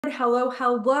Hello,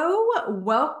 hello,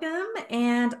 welcome.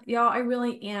 And y'all, I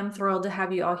really am thrilled to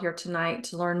have you all here tonight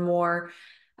to learn more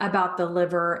about the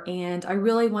liver. And I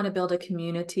really want to build a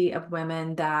community of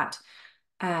women that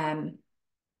want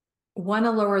to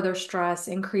lower their stress,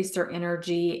 increase their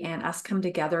energy, and us come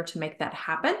together to make that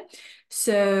happen.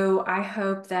 So I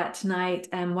hope that tonight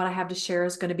what I have to share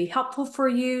is going to be helpful for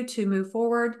you to move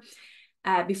forward.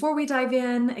 Before we dive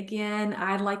in, again,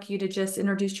 I'd like you to just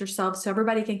introduce yourself so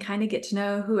everybody can kind of get to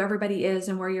know who everybody is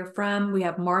and where you're from. We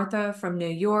have Martha from New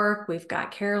York. We've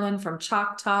got Carolyn from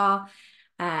Choctaw.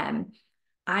 I'm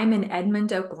in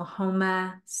Edmond,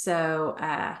 Oklahoma. So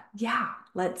yeah,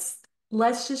 let's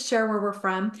just share where we're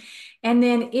from. And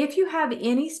then if you have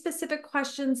any specific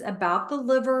questions about the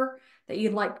liver that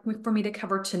you'd like for me to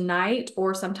cover tonight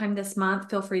or sometime this month,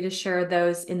 feel free to share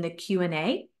those in the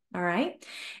Q&A. All right.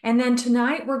 And then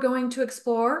tonight we're going to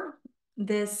explore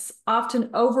this often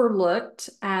overlooked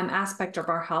aspect of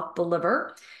our health, the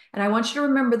liver. And I want you to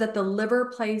remember that the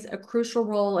liver plays a crucial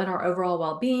role in our overall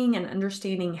well-being, and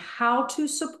understanding how to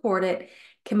support it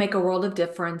can make a world of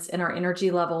difference in our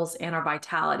energy levels and our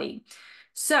vitality.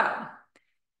 So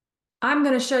I'm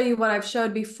going to show you what I've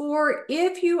showed before.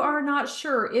 If you are not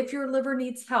sure if your liver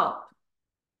needs help,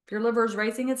 if your liver is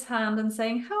raising its hand and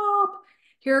saying, help,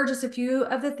 here are just a few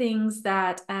of the things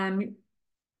that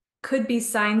could be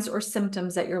signs or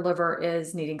symptoms that your liver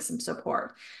is needing some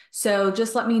support. So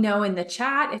just let me know in the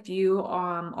chat if you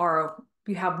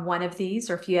you have one of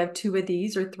these, or if you have two of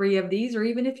these, or three of these, or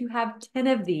even if you have 10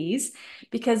 of these,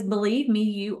 because believe me,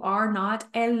 you are not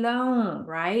alone,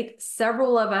 right?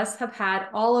 Several of us have had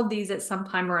all of these at some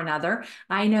time or another.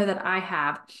 I know that I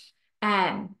have.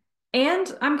 And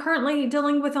I'm currently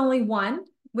dealing with only one,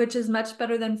 which is much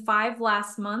better than 5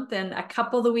 last month and a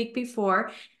couple the week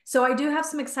before. So I do have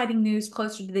some exciting news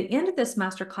closer to the end of this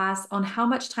masterclass on how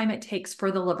much time it takes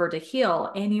for the liver to heal.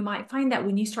 And you might find that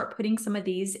when you start putting some of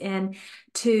these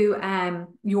into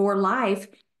your life,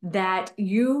 that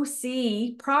you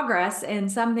see progress in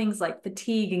some things like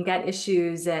fatigue and gut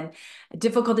issues and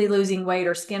difficulty losing weight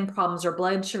or skin problems or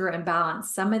blood sugar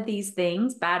imbalance. Some of these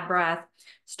things, bad breath,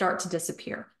 start to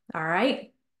disappear. All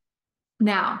right.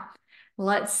 Now,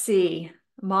 let's see.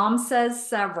 Mom says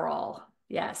several.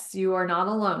 Yes, you are not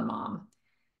alone, Mom.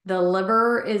 The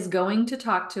liver is going to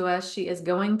talk to us. She is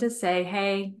going to say,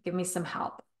 hey, give me some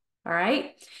help. All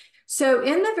right. So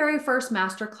in the very first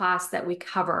masterclass that we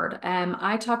covered,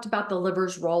 I talked about the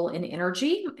liver's role in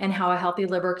energy and how a healthy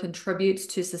liver contributes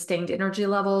to sustained energy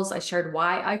levels. I shared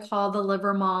why I call the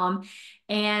liver mom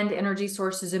and energy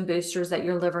sources and boosters that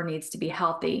your liver needs to be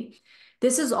healthy.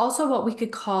 This is also what we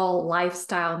could call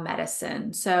lifestyle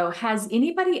medicine. So has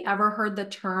anybody ever heard the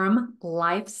term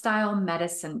lifestyle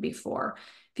medicine before?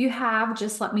 If you have,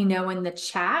 just let me know in the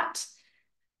chat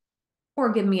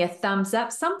or give me a thumbs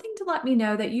up, something to let me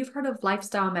know that you've heard of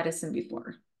lifestyle medicine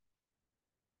before.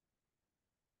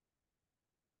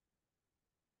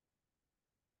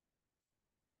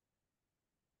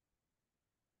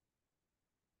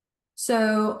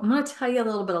 So I'm going to tell you a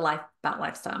little bit about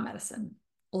lifestyle medicine.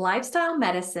 Lifestyle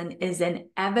medicine is an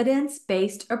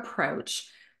evidence-based approach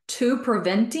to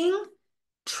preventing,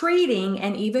 treating,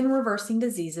 and even reversing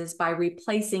diseases by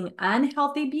replacing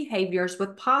unhealthy behaviors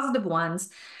with positive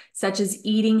ones, such as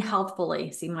eating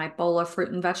healthfully. See my bowl of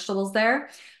fruit and vegetables there?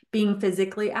 Being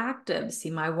physically active. See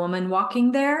my woman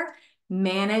walking there?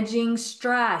 Managing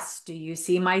stress. Do you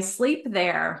see my sleep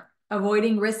there?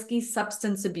 Avoiding risky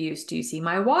substance abuse. Do you see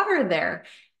my water there?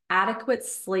 Adequate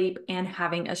sleep and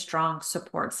having a strong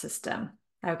support system.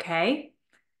 Okay.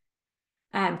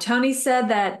 Tony said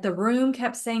that the room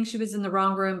kept saying she was in the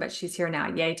wrong room, but she's here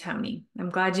now. Yay, Tony. I'm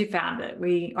glad you found it.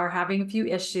 We are having a few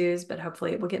issues, but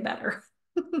hopefully it will get better.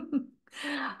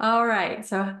 All right.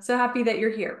 So happy that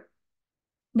you're here.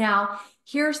 Now,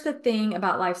 here's the thing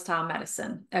about lifestyle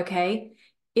medicine, okay?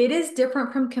 It is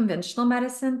different from conventional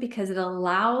medicine because it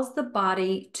allows the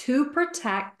body to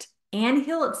protect and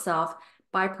heal itself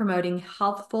by promoting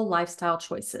healthful lifestyle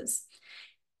choices.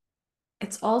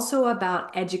 It's also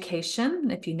about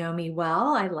education. If you know me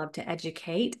well, I love to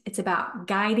educate. It's about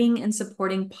guiding and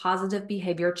supporting positive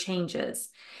behavior changes.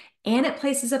 And it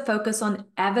places a focus on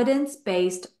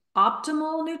evidence-based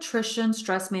optimal nutrition,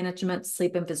 stress management,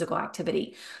 sleep, and physical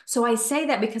activity. So I say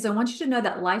that because I want you to know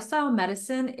that lifestyle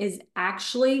medicine is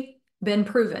actually been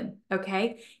proven,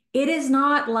 okay? It is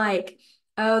not like,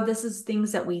 oh, this is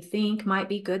things that we think might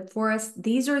be good for us.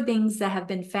 These are things that have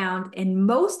been found, and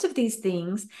most of these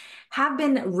things have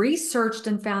been researched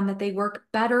and found that they work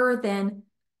better than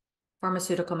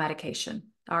pharmaceutical medication,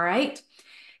 all right?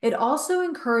 It also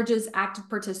encourages active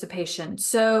participation.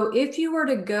 So if you were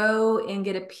to go and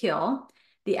get a pill,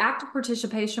 The active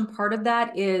participation part of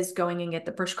that is going and get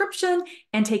the prescription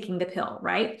and taking the pill,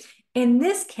 right? In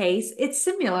this case, it's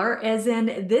similar, as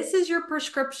in this is your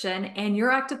prescription and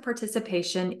your active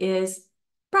participation is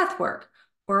breath work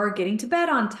or getting to bed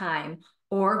on time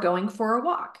or going for a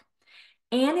walk.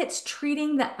 And it's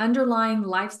treating the underlying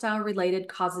lifestyle-related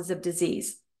causes of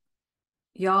disease.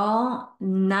 Y'all,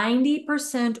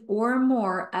 90% or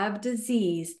more of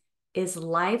disease is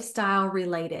lifestyle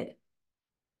related,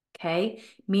 okay?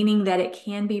 Meaning that it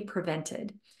can be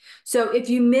prevented. So if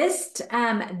you missed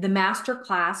the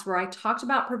masterclass where I talked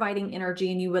about providing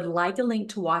energy and you would like a link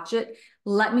to watch it,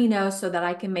 let me know so that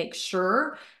I can make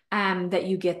sure that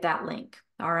you get that link,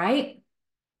 all right?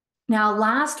 Now,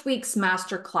 last week's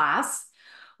masterclass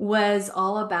was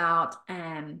all about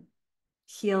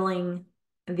healing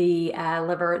the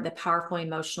liver, the powerful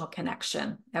emotional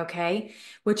connection, okay?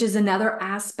 Which is another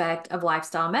aspect of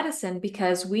lifestyle medicine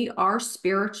because we are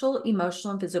spiritual,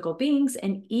 emotional, and physical beings,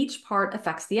 and each part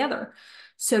affects the other.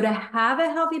 So to have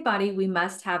a healthy body, we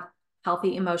must have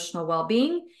healthy emotional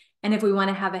well-being. And if we want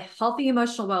to have a healthy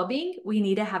emotional well-being, we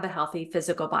need to have a healthy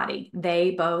physical body.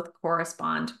 They both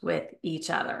correspond with each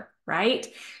other, right?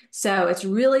 So it's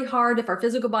really hard if our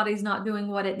physical body is not doing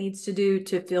what it needs to do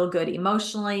to feel good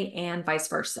emotionally and vice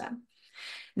versa.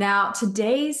 Now,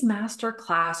 today's master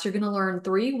class, you're going to learn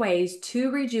 3 ways to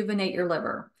rejuvenate your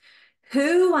liver.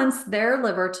 Who wants their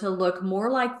liver to look more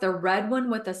like the red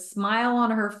one with a smile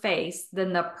on her face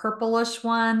than the purplish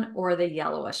one or the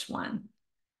yellowish one?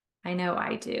 I know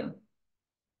I do.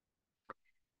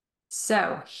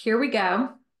 So here we go.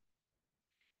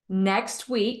 Next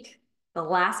week, the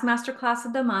last masterclass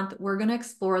of the month, we're going to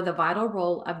explore the vital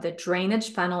role of the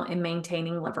drainage funnel in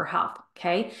maintaining liver health,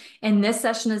 okay? And this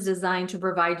session is designed to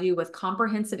provide you with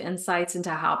comprehensive insights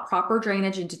into how proper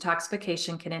drainage and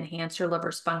detoxification can enhance your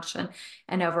liver's function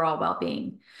and overall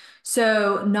well-being.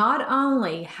 So not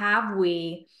only have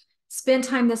we spent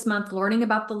time this month learning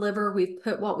about the liver, we've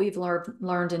put what we've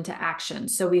learned into action.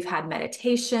 So we've had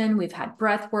meditation, we've had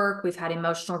breath work, we've had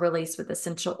emotional release with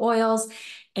essential oils,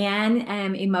 and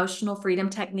emotional freedom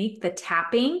technique, the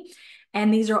tapping.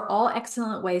 And these are all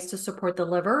excellent ways to support the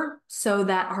liver so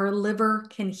that our liver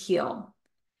can heal.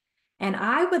 And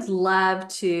I would love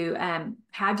to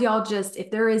have y'all just, if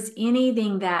there is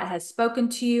anything that has spoken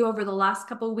to you over the last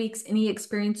couple of weeks, any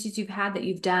experiences you've had that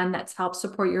you've done that's helped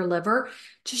support your liver,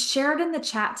 just share it in the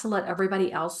chat to let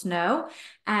everybody else know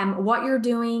what you're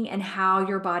doing and how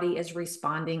your body is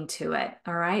responding to it,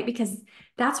 all right? Because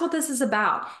that's what this is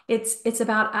about. It's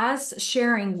about us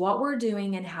sharing what we're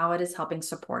doing and how it is helping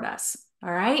support us,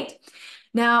 all right?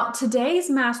 Now, today's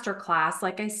masterclass,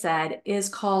 like I said, is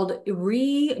called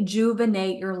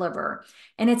Rejuvenate Your Liver.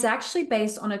 And it's actually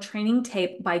based on a training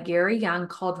tape by Gary Young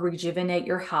called Rejuvenate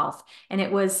Your Health. And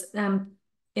it was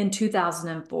in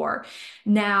 2004.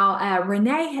 Now,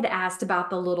 Renee had asked about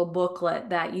the little booklet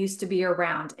that used to be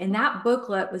around. And that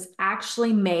booklet was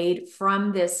actually made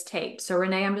from this tape. So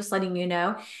Renee, I'm just letting you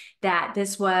know that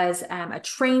this was a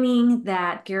training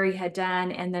that Gary had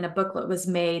done, and then a booklet was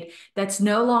made that's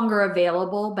no longer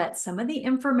available, but some of the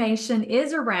information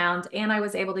is around, and I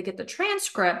was able to get the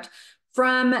transcript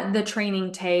from the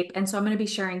training tape. And so I'm going to be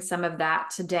sharing some of that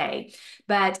today.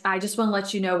 But I just want to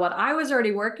let you know what I was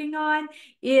already working on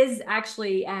is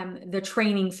actually the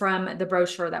training from the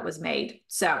brochure that was made.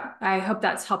 So I hope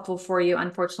that's helpful for you.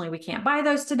 Unfortunately, we can't buy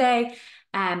those today,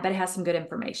 but it has some good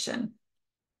information.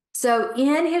 So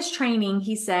in his training,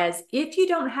 he says, if you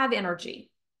don't have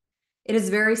energy, it is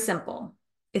very simple.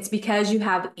 It's because you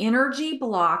have energy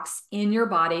blocks in your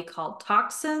body called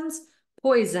toxins,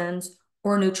 poisons,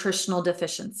 or nutritional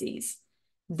deficiencies.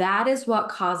 That is what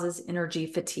causes energy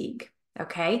fatigue,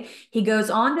 okay? He goes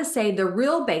on to say the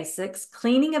real basics,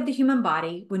 cleaning of the human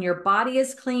body. When your body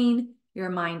is clean, your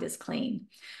mind is clean.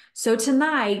 So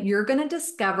tonight, you're going to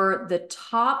discover the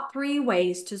top 3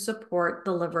 ways to support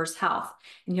the liver's health.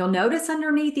 And you'll notice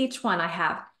underneath each one, I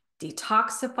have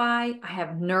detoxify, I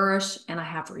have nourish, and I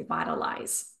have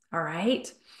revitalize. All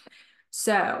right.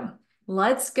 So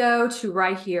let's go to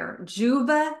right here.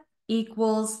 JUVA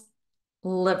equals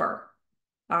liver.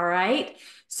 All right.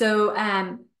 So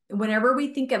whenever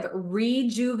we think of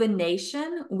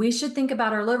rejuvenation, we should think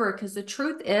about our liver, because the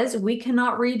truth is we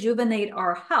cannot rejuvenate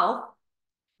our health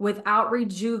without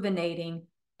rejuvenating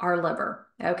our liver,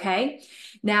 okay?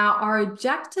 Now, our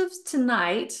objectives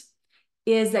tonight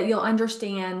is that you'll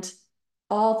understand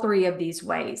all 3 of these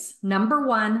ways. Number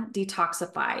 1,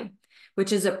 detoxify,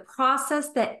 which is a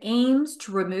process that aims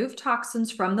to remove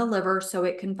toxins from the liver so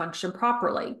it can function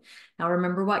properly. Now,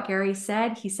 remember what Gary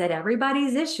said? He said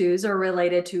everybody's issues are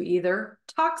related to either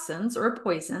toxins or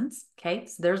poisons, okay?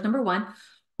 So there's number 1,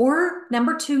 Or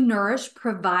number 2, nourish,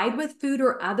 provide with food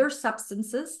or other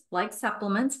substances like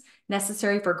supplements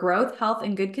necessary for growth, health,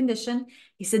 and good condition.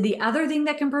 He said the other thing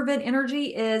that can prevent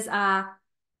energy is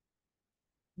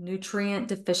nutrient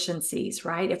deficiencies,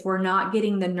 right? If we're not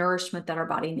getting the nourishment that our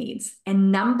body needs.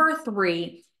 And number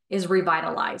 3 is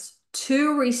revitalize,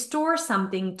 to restore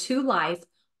something to life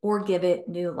or give it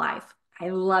new life. I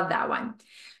love that one.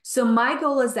 So my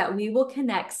goal is that we will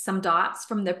connect some dots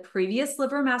from the previous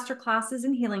liver masterclasses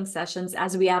and healing sessions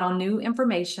as we add on new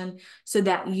information so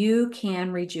that you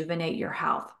can rejuvenate your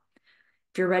health.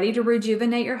 If you're ready to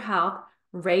rejuvenate your health,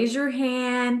 raise your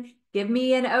hand, give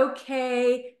me an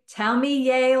okay, tell me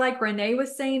yay, like Renee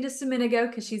was saying just a minute ago,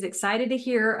 because she's excited to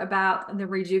hear about the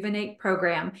ReJUVAnate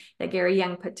program that Gary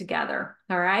Young put together.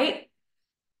 All right.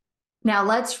 Now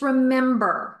let's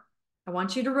remember, I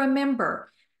want you to remember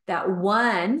that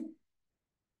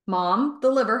mom, the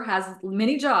liver, has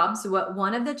many jobs.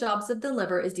 One of the jobs of the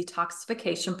liver is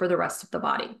detoxification for the rest of the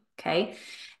body. Okay.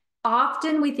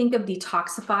 Often we think of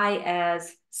detoxify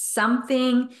as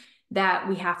something that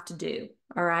we have to do.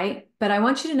 All right. But I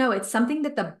want you to know it's something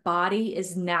that the body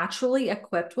is naturally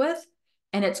equipped with,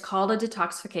 and it's called a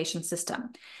detoxification system.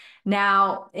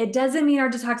 Now, it doesn't mean our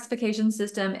detoxification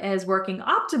system is working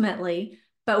optimally,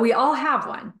 but we all have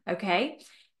one. Okay.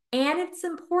 And it's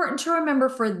important to remember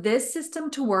for this system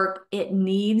to work, it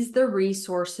needs the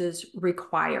resources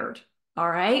required. All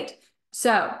right.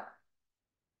 So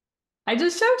I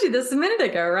just showed you this a minute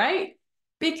ago, right?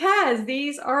 Because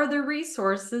these are the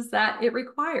resources that it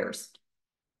requires.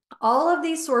 All of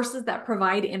these sources that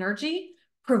provide energy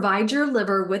provide your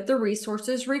liver with the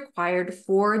resources required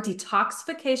for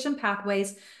detoxification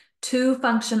pathways to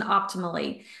function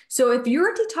optimally. So if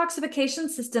your detoxification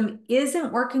system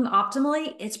isn't working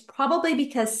optimally, it's probably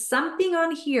because something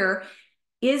on here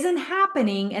isn't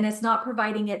happening and it's not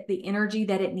providing it the energy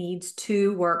that it needs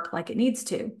to work like it needs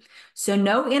to. So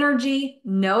no energy,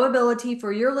 no ability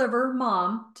for your liver,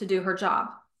 mom, to do her job.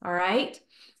 All right.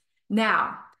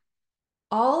 Now,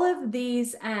 all of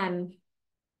these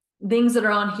things that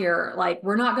are on here, like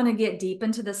we're not going to get deep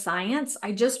into the science.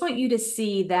 I just want you to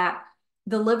see that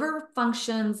the liver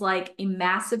functions like a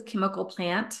massive chemical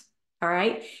plant. All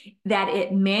right, that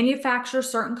it manufactures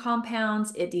certain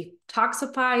compounds, it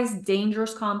detoxifies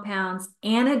dangerous compounds,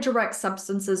 and it directs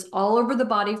substances all over the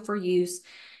body for use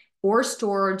or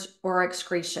storage or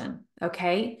excretion.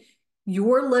 Okay,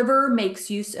 your liver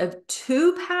makes use of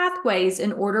 2 pathways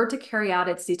in order to carry out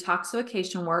its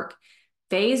detoxification work: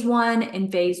 phase 1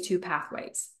 and phase 2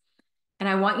 pathways. And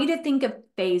I want you to think of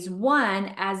phase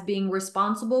 1 as being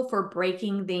responsible for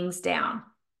breaking things down.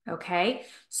 Okay,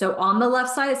 so on the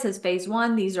left side, it says phase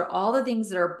 1. These are all the things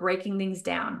that are breaking things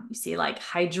down. You see like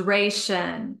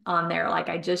hydration on there, like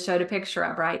I just showed a picture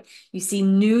of, right? You see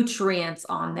nutrients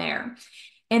on there.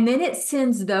 And then it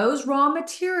sends those raw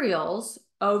materials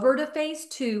over to phase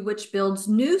 2, which builds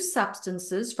new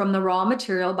substances from the raw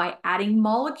material by adding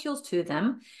molecules to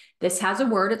them. This has a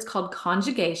word, it's called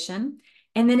conjugation.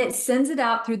 And then it sends it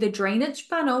out through the drainage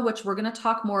funnel, which we're going to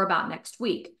talk more about next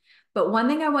week. But one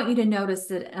thing I want you to notice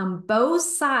that on both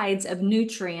sides of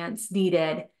nutrients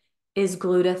needed is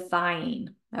glutathione.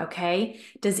 Okay.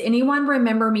 Does anyone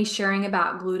remember me sharing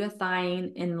about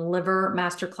glutathione in liver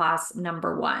masterclass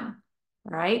number 1?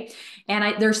 Right.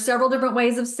 And there's several different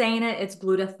ways of saying it. It's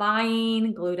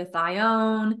glutathione,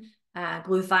 glutathione,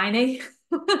 glutathione,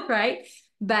 right?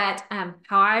 But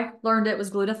how I learned it was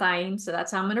glutathione, so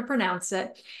that's how I'm going to pronounce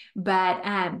it. But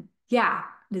yeah,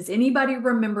 does anybody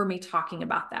remember me talking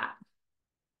about that?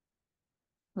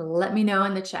 Let me know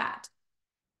in the chat.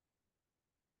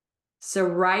 So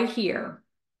right here,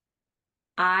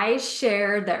 I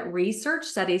shared that research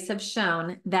studies have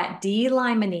shown that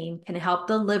D-limonene can help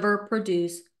the liver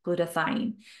produce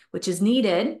glutathione, which is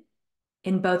needed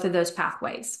in both of those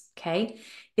pathways, okay?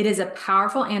 It is a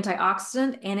powerful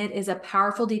antioxidant and it is a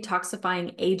powerful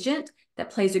detoxifying agent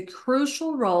that plays a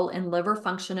crucial role in liver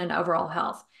function and overall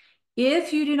health.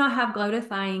 If you do not have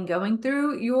glutathione going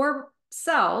through your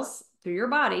cells, through your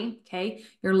body, okay,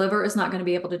 your liver is not going to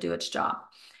be able to do its job.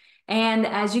 And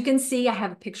as you can see, I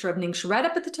have a picture of Ningxia Red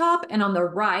up at the top, and on the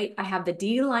right, I have the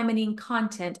D-limonene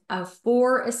content of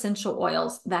 4 essential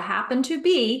oils that happen to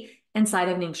be inside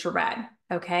of Ningxia Red,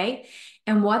 okay?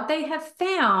 And what they have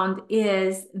found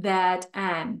is that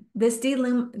this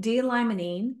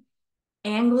D-limonene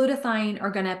and glutathione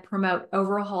are going to promote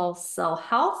overall cell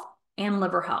health and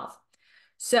liver health.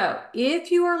 So if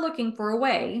you are looking for a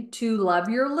way to love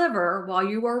your liver while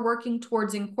you are working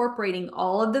towards incorporating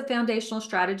all of the foundational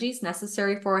strategies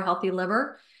necessary for a healthy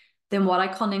liver, then what I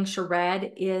call Ningxia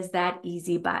Red is that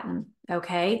easy button,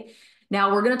 okay?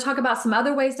 Now, we're going to talk about some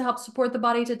other ways to help support the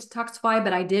body to detoxify,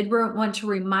 but I did want to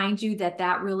remind you that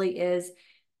that really is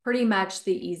pretty much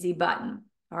the easy button.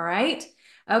 All right.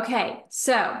 Okay,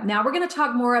 so now we're going to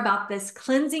talk more about this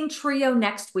cleansing trio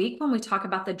next week when we talk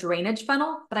about the drainage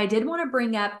funnel, but I did want to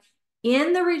bring up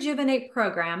in the ReJUVAnate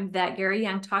program that Gary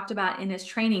Young talked about in his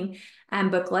training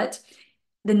booklet,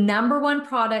 the #1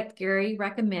 product Gary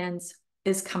recommends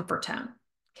is Comfortone.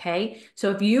 Okay,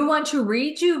 so if you want to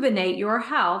rejuvenate your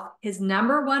health, his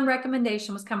 #1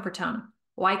 recommendation was Comfortone.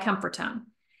 Why Comfortone?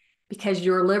 Because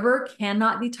your liver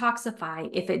cannot detoxify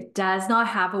if it does not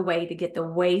have a way to get the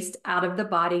waste out of the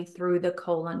body through the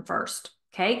colon first.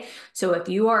 Okay, so if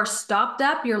you are stopped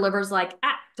up, your liver's like,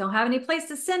 don't have any place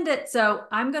to send it, so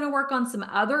I'm going to work on some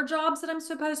other jobs that I'm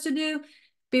supposed to do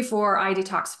before I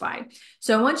detoxify.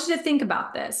 So I want you to think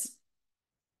about this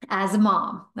as a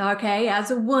mom, okay,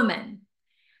 as a woman.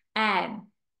 And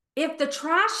if the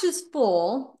trash is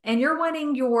full and you're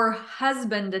wanting your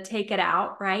husband to take it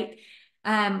out, right?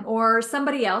 Or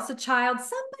somebody else, a child,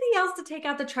 somebody else to take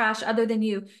out the trash other than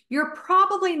you, you're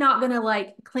probably not going to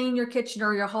like clean your kitchen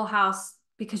or your whole house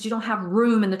because you don't have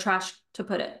room in the trash to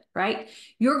put it, right?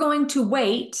 You're going to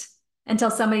wait until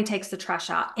somebody takes the trash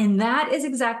out. And that is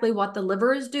exactly what the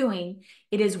liver is doing.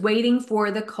 It is waiting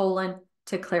for the colon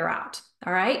to clear out.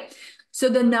 All right. So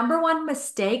the #1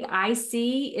 mistake I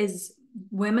see is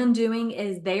women doing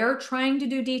is they are trying to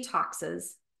do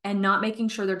detoxes and not making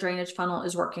sure their drainage funnel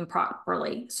is working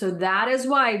properly. So that is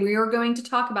why we are going to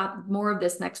talk about more of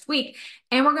this next week.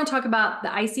 And we're going to talk about the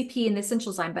ICP and the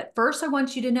essential sign. But first, I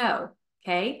want you to know,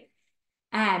 okay?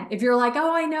 And if you're like,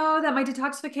 oh, I know that my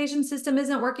detoxification system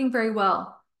isn't working very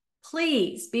well,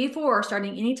 please, before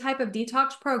starting any type of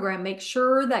detox program, make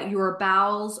sure that your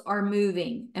bowels are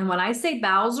moving. And when I say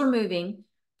bowels are moving,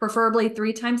 preferably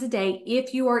 3 times a day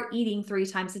if you are eating 3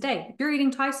 times a day. If you're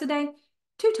eating twice a day,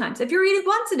 2 times. If you're eating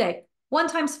once a day, 1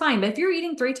 time's fine. But if you're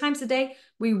eating 3 times a day,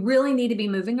 we really need to be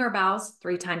moving our bowels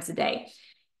 3 times a day.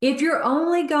 If you're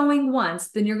only going once,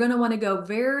 then you're going to want to go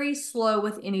very slow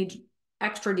with any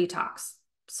extra detox,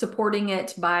 supporting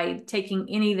it by taking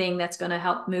anything that's going to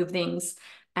help move things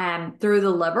through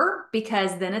the liver,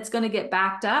 because then it's going to get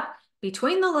backed up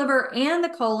between the liver and the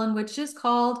colon, which is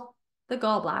called the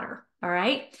gallbladder. All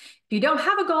right. If you don't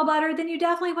have a gallbladder, then you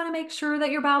definitely want to make sure that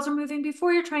your bowels are moving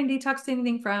before you're trying to detox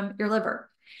anything from your liver.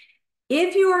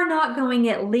 If you are not going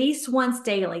at least once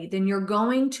daily, then you're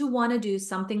going to want to do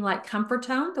something like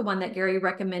Comfortone, the one that Gary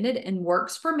recommended and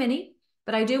works for many.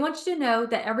 But I do want you to know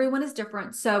that everyone is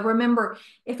different. So remember,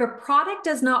 if a product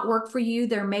does not work for you,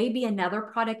 there may be another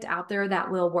product out there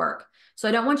that will work. So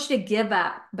I don't want you to give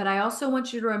up, but I also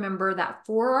want you to remember that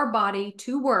for our body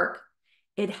to work,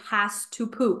 it has to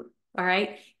poop. All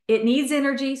right. It needs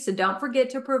energy. So don't forget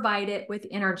to provide it with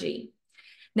energy.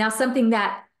 Now, something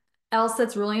else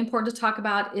that's really important to talk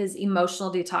about is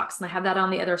emotional detox. And I have that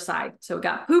on the other side. So we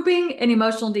got pooping and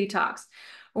emotional detox,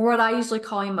 or what I usually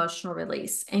call emotional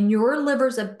release. And your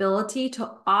liver's ability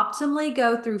to optimally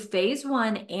go through phase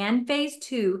 1 and phase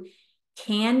 2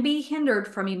 can be hindered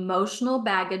from emotional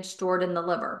baggage stored in the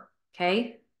liver.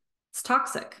 Okay. It's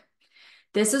toxic.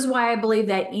 This is why I believe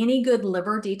that any good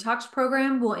liver detox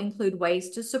program will include ways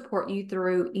to support you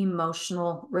through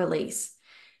emotional release.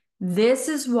 This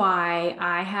is why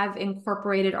I have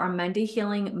incorporated our Monday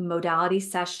healing modality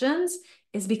sessions,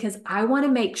 is because I want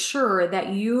to make sure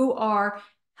that you are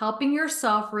helping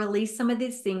yourself release some of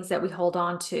these things that we hold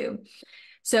on to.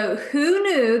 So who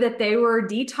knew that they were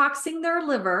detoxing their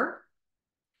liver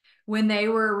when they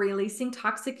were releasing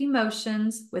toxic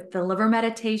emotions with the liver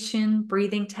meditation,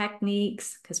 breathing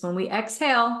techniques? Because when we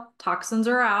exhale, toxins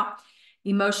are out.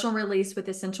 Emotional release with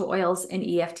essential oils and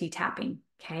EFT tapping.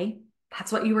 Okay.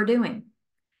 That's what you were doing.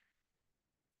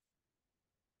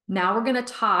 Now we're going to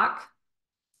talk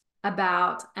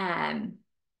about,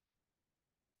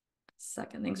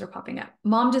 second, things are popping up.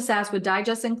 Mom just asked, would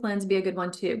digest and cleanse be a good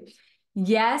one too?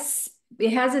 Yes,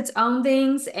 it has its own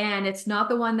things, and it's not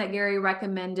the one that Gary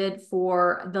recommended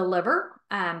for the liver.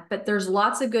 But there's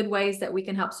lots of good ways that we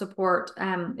can help support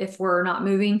if we're not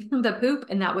moving the poop,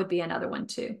 and that would be another one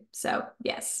too. So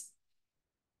yes.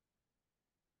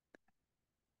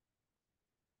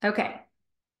 Okay.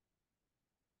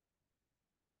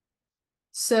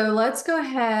 So let's go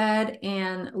ahead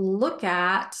and look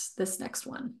at this next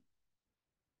one.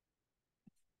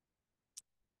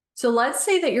 So let's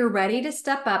say that you're ready to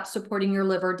step up supporting your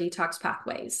liver detox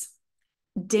pathways.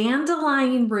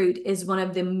 Dandelion root is one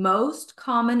of the most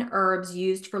common herbs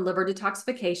used for liver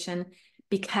detoxification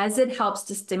because it helps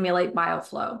to stimulate bile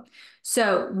flow.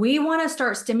 So we want to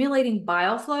start stimulating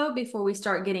bile flow before we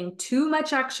start getting too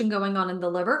much action going on in the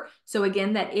liver. So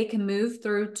again, that it can move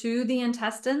through to the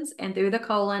intestines and through the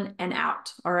colon and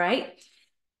out, all right?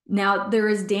 Now, there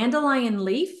is dandelion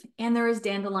leaf and there is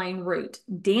dandelion root.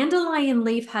 Dandelion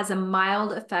leaf has a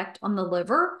mild effect on the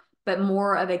liver, but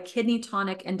more of a kidney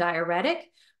tonic and diuretic.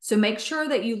 So make sure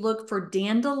that you look for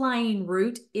dandelion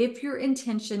root if your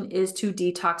intention is to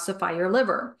detoxify your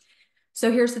liver.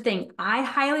 So here's the thing. I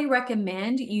highly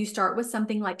recommend you start with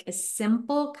something like a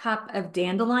simple cup of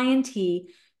dandelion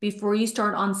tea before you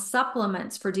start on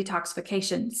supplements for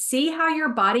detoxification. See how your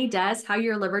body does, how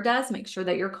your liver does. Make sure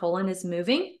that your colon is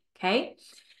moving, okay?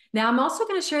 Now, I'm also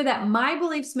going to share that my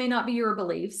beliefs may not be your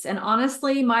beliefs. And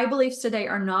honestly, my beliefs today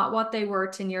are not what they were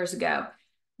 10 years ago.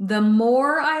 The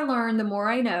more I learn, the more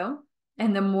I know.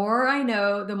 And the more I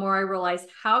know, the more I realize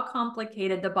how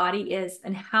complicated the body is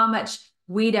and how much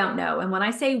we don't know. And when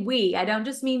I say we, I don't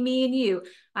just mean me and you.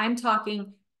 I'm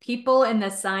talking people in the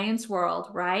science world,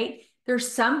 right?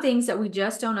 There's some things that we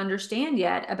just don't understand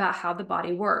yet about how the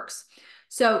body works.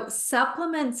 So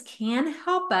supplements can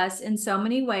help us in so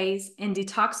many ways, and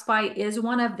detoxify is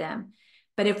one of them.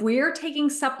 But if we are taking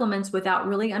supplements without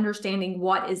really understanding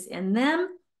what is in them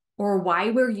or why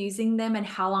we're using them and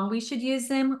how long we should use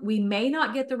them, we may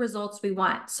not get the results we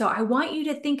want. So I want you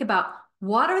to think about,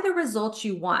 what are the results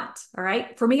you want? All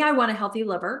right. For me, I want a healthy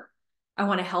liver. I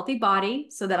want a healthy body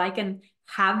so that I can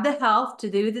have the health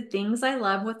to do the things I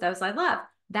love with those I love.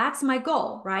 That's my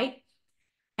goal, right?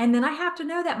 And then I have to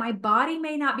know that my body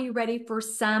may not be ready for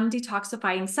some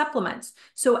detoxifying supplements.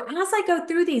 So as I go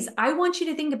through these, I want you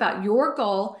to think about your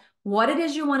goal, what it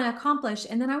is you want to accomplish,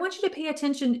 and then I want you to pay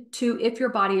attention to if your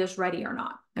body is ready or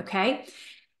not. Okay.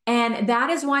 And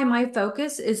that is why my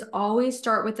focus is always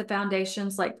start with the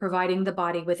foundations, like providing the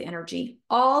body with energy.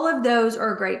 All of those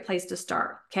are a great place to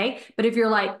start, okay? But if you're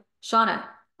like, Shauna,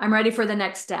 I'm ready for the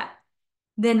next step,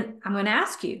 then I'm going to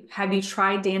ask you, have you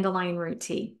tried dandelion root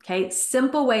tea? Okay,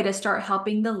 simple way to start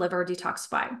helping the liver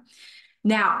detoxify.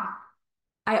 Now,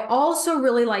 I also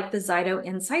really like the Zyto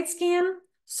Insight Scan.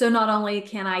 So not only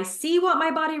can I see what my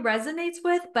body resonates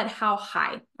with, but how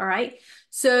high, all right?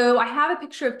 So I have a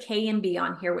picture of KMB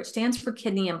on here, which stands for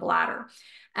kidney and bladder.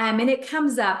 And it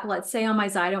comes up, let's say on my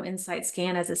Zyto Insight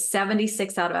Scan, as a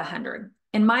 76 out of 100.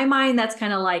 In my mind, that's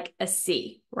kind of like a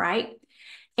C, right?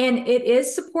 And it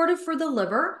is supportive for the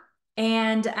liver.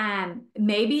 And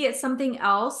maybe it's something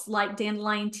else like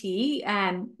dandelion tea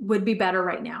would be better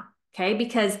right now, okay?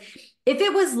 Because if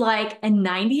it was like a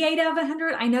 98 out of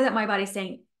 100, I know that my body's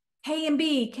saying K and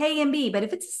B, but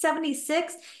if it's a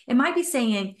 76, it might be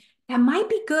saying that might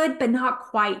be good, but not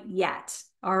quite yet,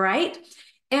 all right?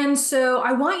 And so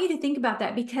I want you to think about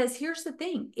that, because here's the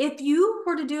thing. If you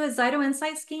were to do a Zyto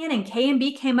Insight Scan and K and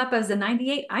B came up as a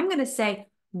 98, I'm going to say,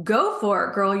 go for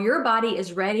it, girl. Your body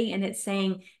is ready, and it's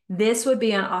saying this would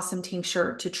be an awesome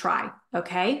tincture to try,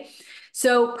 okay?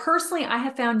 So personally, I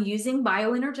have found using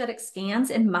bioenergetic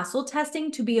scans and muscle testing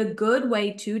to be a good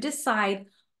way to decide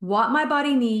what my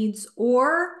body needs,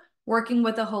 or working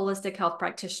with a holistic health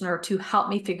practitioner to help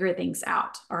me figure things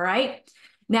out, all right?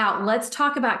 Now, let's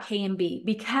talk about KMB,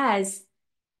 because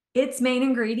its main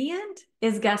ingredient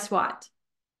is, guess what?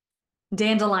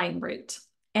 Dandelion root.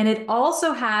 And it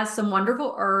also has some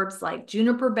wonderful herbs like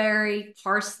juniper berry,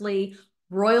 parsley,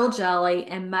 royal jelly,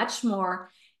 and much more.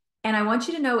 And I want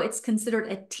you to know it's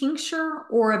considered a tincture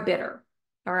or a bitter,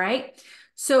 all right?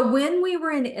 So when we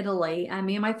were in Italy,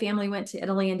 me and my family went to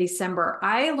Italy in December,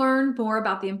 I learned more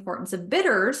about the importance of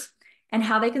bitters and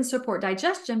how they can support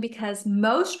digestion, because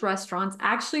most restaurants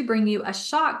actually bring you a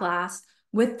shot glass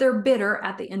with their bitter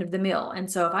at the end of the meal.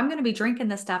 And so if I'm going to be drinking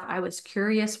this stuff, I was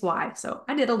curious why. So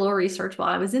I did a little research while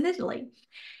I was in Italy.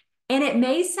 And it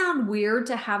may sound weird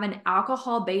to have an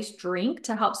alcohol-based drink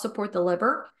to help support the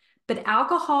liver, but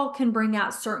alcohol can bring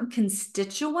out certain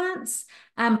constituents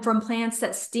from plants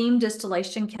that steam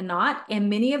distillation cannot. And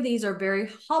many of these are very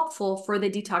helpful for the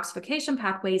detoxification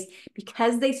pathways,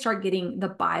 because they start getting the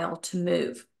bile to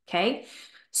move, okay?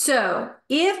 So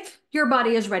if your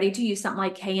body is ready to use something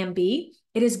like KMB,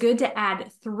 it is good to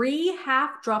add 3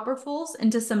 half dropperfuls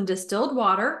into some distilled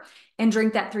water and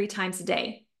drink that 3 times a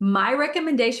day. My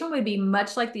recommendation would be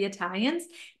much like the Italians,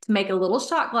 to make a little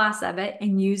shot glass of it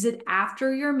and use it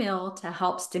after your meal to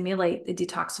help stimulate the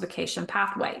detoxification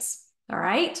pathways. All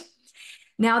right.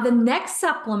 Now, the next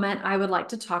supplement I would like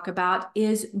to talk about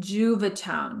is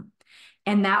JUVAtone.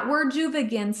 And that word Juva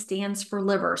again stands for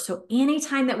liver. So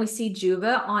anytime that we see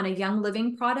Juva on a Young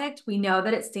Living product, we know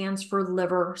that it stands for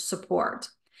liver support.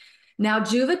 Now,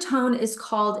 JUVAtone is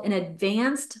called an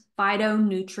advanced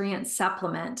phytonutrient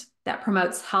supplement that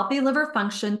promotes healthy liver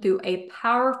function through a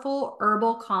powerful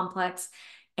herbal complex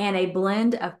and a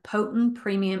blend of potent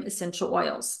premium essential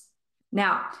oils.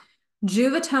 Now,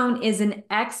 JUVAtone is an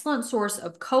excellent source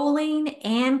of choline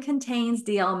and contains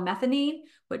DL-methionine,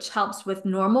 which helps with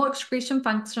normal excretion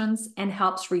functions and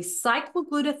helps recycle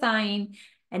glutathione,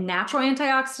 a natural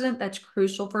antioxidant that's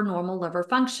crucial for normal liver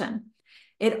function.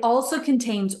 It also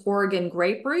contains Oregon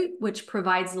grapefruit, which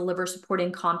provides the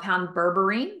liver-supporting compound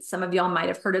berberine. Some of y'all might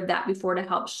have heard of that before to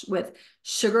help with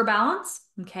sugar balance,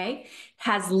 okay? It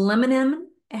has lemon in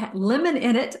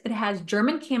it. It has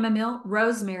German chamomile,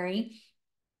 rosemary,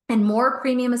 and more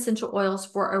premium essential oils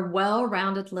for a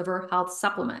well-rounded liver health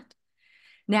supplement.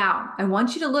 Now, I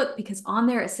want you to look because on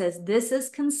there it says this is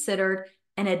considered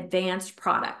an advanced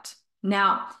product.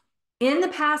 Now, in the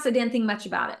past, I didn't think much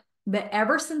about it. But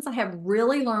ever since I have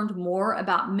really learned more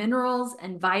about minerals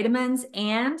and vitamins,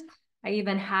 and I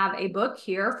even have a book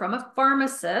here from a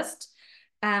pharmacist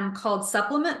called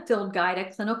Supplement Field Guide,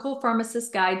 a clinical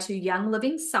pharmacist guide to young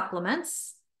living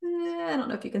supplements. I don't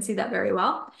know if you can see that very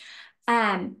well.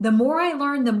 The more I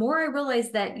learn, the more I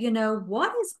realize that, you know,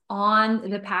 what is on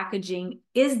the packaging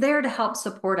is there to help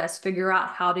support us figure out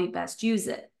how to best use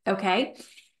it, okay?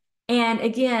 And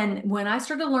again, when I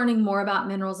started learning more about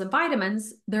minerals and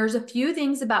vitamins, there's a few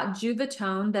things about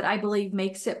JUVAtone that I believe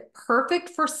makes it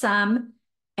perfect for some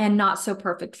and not so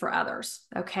perfect for others,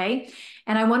 okay?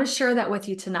 And I want to share that with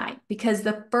you tonight because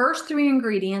the first three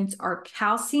ingredients are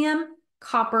calcium,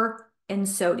 copper, and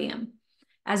sodium,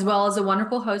 as well as a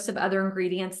wonderful host of other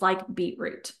ingredients like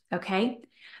beetroot, okay?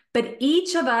 But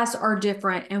each of us are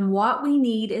different and what we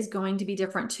need is going to be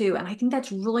different too. And I think that's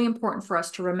really important for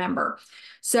us to remember.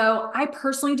 So I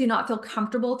personally do not feel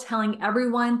comfortable telling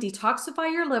everyone detoxify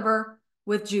your liver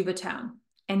with JUVAtone.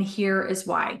 And here is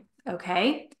why,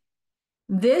 okay?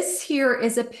 This here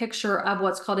is a picture of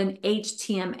what's called an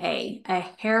HTMA, a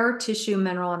hair tissue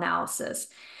mineral analysis.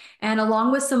 And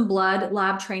along with some blood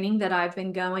lab training that I've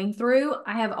been going through,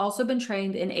 I have also been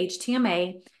trained in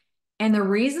HTMA. And the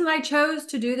reason I chose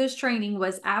to do this training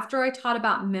was after I taught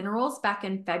about minerals back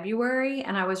in February,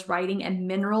 and I was writing a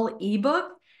mineral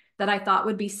ebook that I thought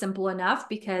would be simple enough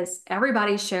because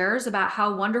everybody shares about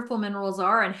how wonderful minerals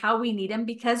are and how we need them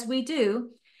because we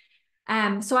do.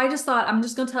 So I just thought I'm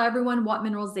just going to tell everyone what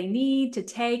minerals they need to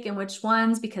take and which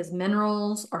ones because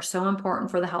minerals are so important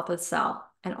for the health of the cell.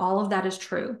 And all of that is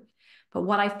true. But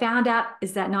what I found out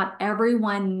is that not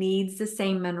everyone needs the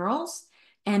same minerals.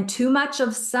 And too much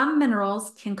of some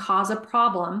minerals can cause a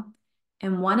problem.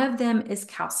 And one of them is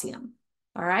calcium.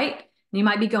 All right. And you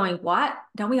might be going, what?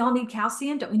 Don't we all need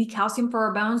calcium? Don't we need calcium for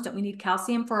our bones? Don't we need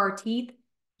calcium for our teeth?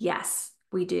 Yes,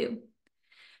 we do.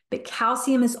 But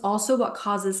calcium is also what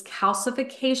causes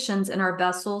calcifications in our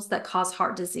vessels that cause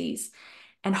heart disease.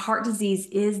 And heart disease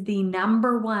is the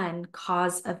 #1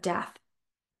 cause of death.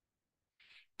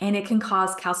 And it can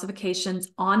cause calcifications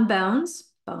on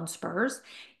bones, bone spurs,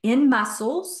 in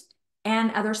muscles, and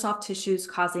other soft tissues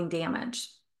causing damage.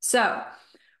 So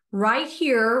right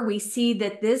here, we see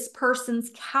that this person's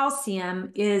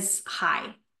calcium is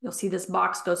high. You'll see this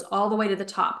box goes all the way to the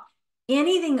top.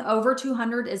 Anything over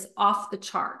 200 is off the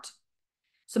chart.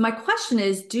 So my question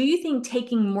is, do you think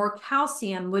taking more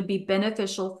calcium would be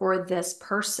beneficial for this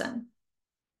person?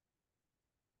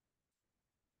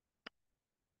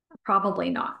 Probably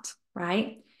not,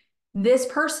 right? This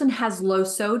person has low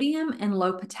sodium and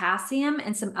low potassium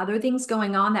and some other things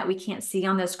going on that we can't see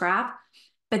on this graph.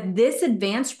 But this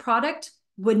advanced product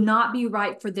would not be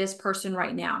right for this person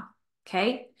right now,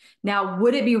 okay? Now,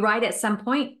 would it be right at some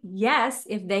point? Yes,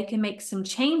 if they can make some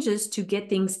changes to get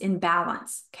things in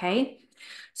balance, okay?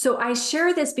 So I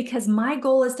share this because my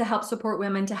goal is to help support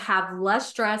women to have less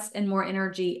stress and more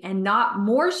energy and not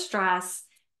more stress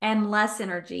and less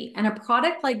energy. And a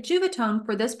product like JUVAtone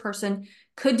for this person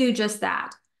could do just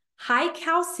that. High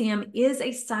calcium is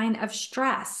a sign of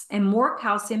stress, and more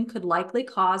calcium could likely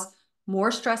cause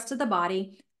more stress to the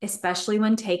body, especially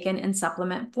when taken in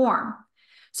supplement form.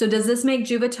 So does this make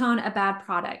JUVAtone a bad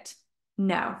product?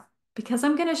 No, because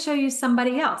I'm going to show you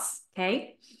somebody else,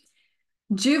 okay?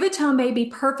 JUVAtone may be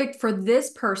perfect for this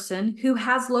person who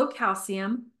has low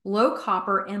calcium, low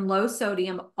copper, and low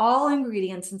sodium, all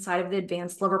ingredients inside of the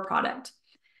advanced liver product.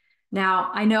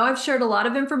 Now, I know I've shared a lot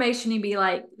of information. You'd be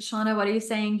like, Shauna, what are you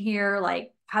saying here?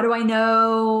 Like, how do I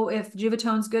know if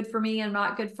JUVAtone's good for me and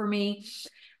not good for me?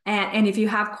 And if you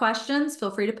have questions, feel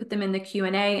free to put them in the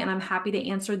Q&A, and I'm happy to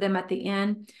answer them at the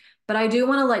end. But I do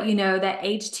want to let you know that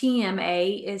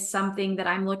HTMA is something that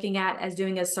I'm looking at as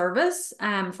doing a service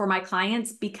for my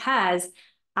clients because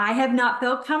I have not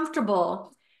felt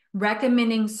comfortable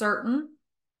recommending certain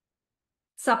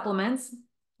supplements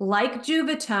like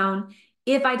Juvatone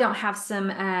if I don't have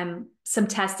some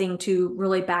testing to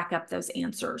really back up those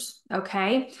answers.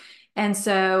 Okay. And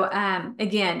so,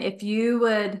 again, if you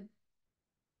would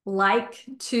like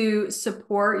to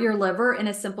support your liver in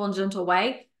a simple and gentle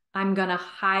way, I'm going to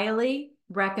highly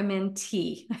recommend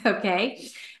tea. Okay.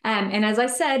 And as I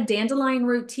said, dandelion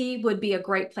root tea would be a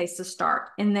great place to start.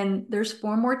 And then there's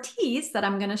 4 more teas that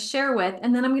I'm going to share with,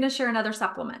 and then I'm going to share another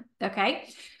supplement. Okay.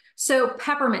 So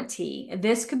peppermint tea,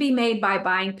 this could be made by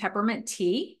buying peppermint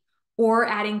tea or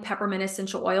adding peppermint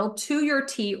essential oil to your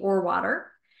tea or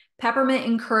water. Peppermint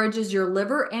encourages your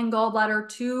liver and gallbladder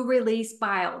to release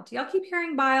bile. Do y'all keep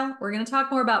hearing bile? We're going to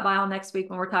talk more about bile next week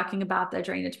when we're talking about the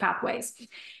drainage pathways.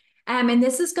 And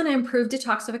this is going to improve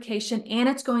detoxification, and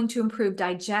it's going to improve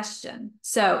digestion.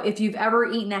 So if you've ever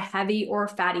eaten a heavy or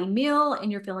fatty meal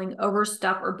and you're feeling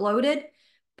overstuffed or bloated,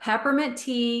 peppermint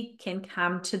tea can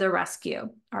come to the rescue.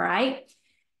 All right.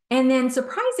 And then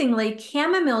surprisingly,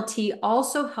 chamomile tea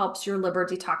also helps your liver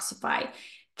detoxify.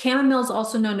 Chamomile is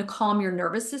also known to calm your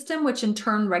nervous system, which in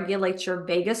turn regulates your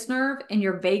vagus nerve. And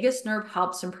your vagus nerve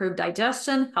helps improve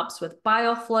digestion, helps with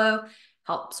bile flow,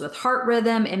 helps with heart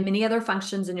rhythm, and many other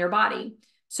functions in your body.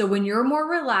 So when you're more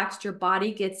relaxed, your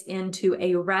body gets into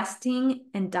a resting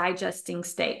and digesting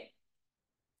state,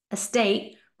 a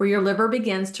state where your liver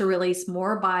begins to release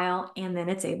more bile, and then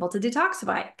it's able to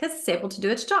detoxify because it's able to do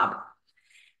its job.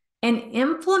 And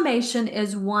inflammation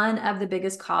is one of the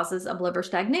biggest causes of liver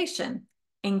stagnation.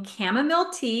 And chamomile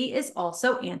tea is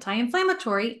also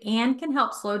anti-inflammatory and can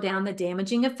help slow down the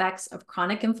damaging effects of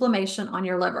chronic inflammation on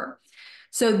your liver.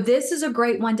 So this is a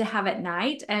great one to have at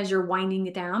night as you're winding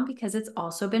it down, because it's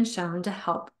also been shown to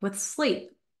help with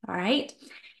sleep. All right.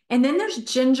 And then there's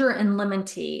ginger and lemon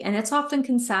tea, and it's often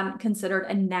considered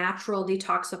a natural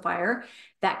detoxifier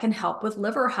that can help with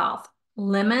liver health.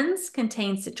 Lemons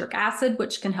contain citric acid,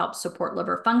 which can help support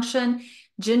liver function.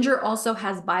 Ginger also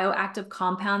has bioactive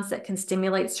compounds that can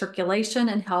stimulate circulation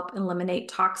and help eliminate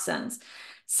toxins.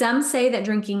 Some say that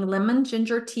drinking lemon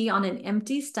ginger tea on an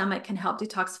empty stomach can help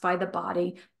detoxify the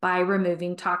body by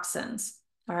removing toxins.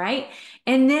 All right.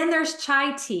 And then there's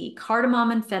chai tea,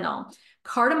 cardamom and fennel.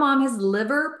 Cardamom has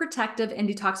liver protective and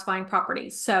detoxifying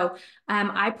properties. So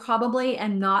I probably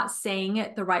am not saying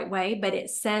it the right way, but it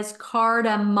says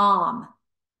cardamom.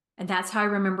 And that's how I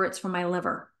remember it's from my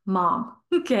liver, mom.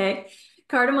 Okay.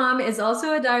 Cardamom is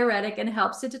also a diuretic and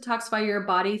helps to detoxify your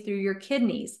body through your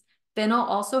kidneys. Fennel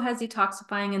also has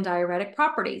detoxifying and diuretic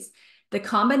properties. The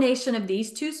combination of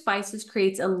these 2 spices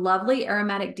creates a lovely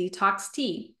aromatic detox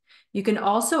tea. You can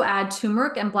also add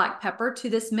turmeric and black pepper to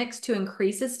this mix to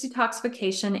increase its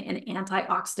detoxification and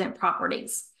antioxidant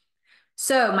properties.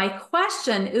 So my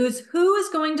question is, who is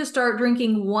going to start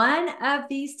drinking one of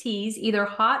these teas, either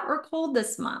hot or cold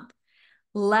this month?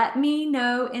 Let me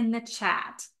know in the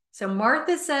chat. So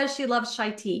Martha says she loves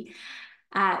chai tea.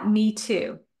 Me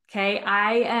too. Okay,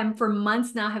 I am for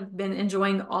months now have been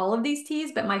enjoying all of these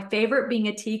teas, but my favorite being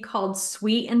a tea called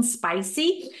Sweet and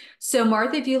Spicy. So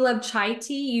Martha, if you love chai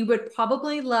tea, you would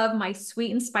probably love my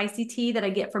Sweet and Spicy tea that I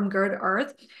get from Good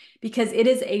Earth, because it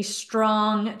is a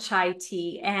strong chai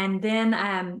tea. And then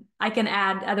I can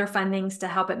add other fun things to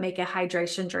help it make a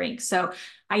hydration drink. So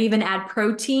I even add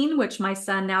protein, which my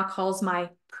son now calls my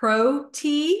pro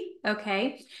tea.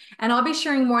 Okay. And I'll be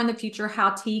sharing more in the future how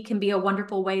tea can be a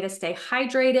wonderful way to stay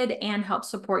hydrated and help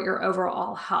support your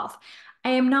overall health.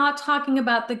 I am not talking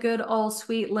about the good old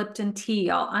sweet Lipton tea,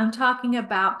 y'all. I'm talking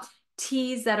about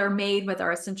teas that are made with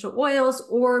our essential oils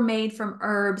or made from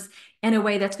herbs in a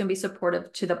way that's going to be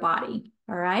supportive to the body.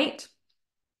 All right.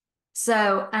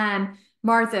 So,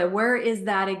 Martha, where is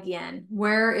that again?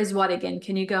 Where is what again?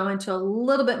 Can you go into a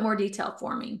little bit more detail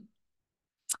for me?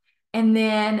 And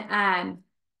then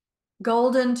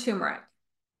golden turmeric.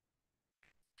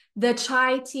 The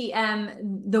chai tea,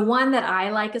 the one that I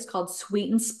like is called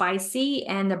Sweet and Spicy,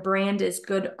 and the brand is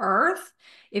Good Earth.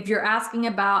 If you're asking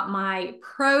about my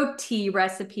pro tea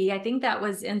recipe, I think that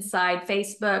was inside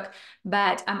Facebook,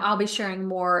 but I'll be sharing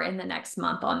more in the next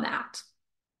month on that.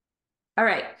 All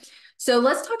right. So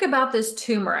let's talk about this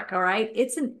turmeric, all right?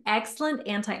 It's an excellent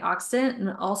antioxidant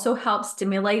and also helps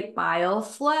stimulate bile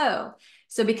flow.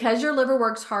 So because your liver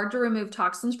works hard to remove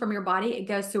toxins from your body, it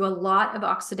goes through a lot of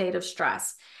oxidative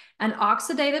stress. And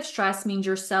oxidative stress means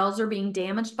your cells are being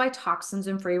damaged by toxins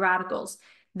and free radicals.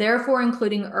 Therefore,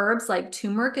 including herbs like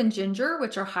turmeric and ginger,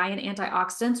 which are high in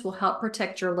antioxidants, will help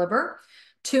protect your liver.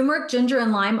 Turmeric, ginger,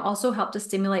 and lime also help to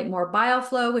stimulate more bile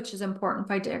flow, which is important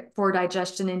for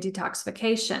digestion and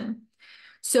detoxification.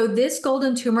 So this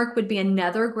golden turmeric would be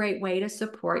another great way to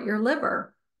support your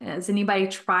liver. Has anybody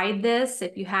tried this?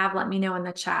 If you have, let me know in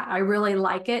the chat. I really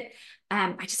like it.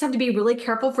 I just have to be really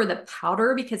careful for the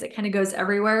powder because it kind of goes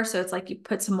everywhere. So it's like you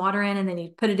put some water in and then you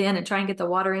put it in and try and get the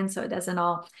water in so it doesn't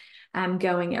all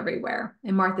going everywhere.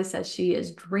 And Martha says she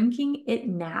is drinking it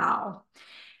now.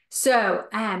 So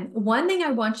one thing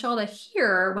I want y'all to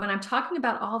hear when I'm talking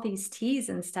about all these teas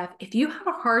and stuff, if you have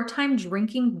a hard time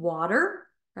drinking water,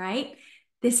 right?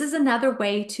 This is another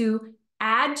way to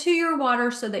add to your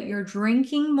water so that you're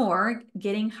drinking more,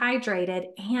 getting hydrated,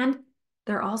 and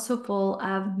they're also full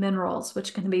of minerals,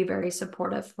 which can be very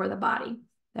supportive for the body,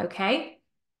 okay?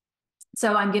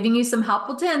 So I'm giving you some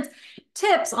helpful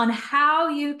tips on how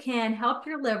you can help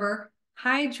your liver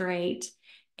hydrate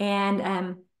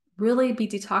and really be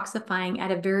detoxifying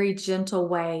at a very gentle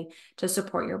way to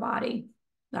support your body.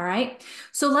 All right,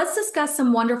 so let's discuss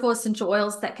some wonderful essential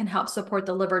oils that can help support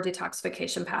the liver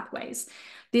detoxification pathways.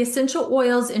 The essential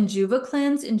oils in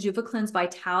JUVA and JUVA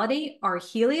Vitality are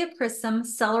Heliocrysum,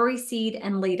 celery seed,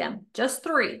 and ledum. Just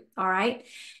 3, all right?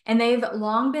 And they've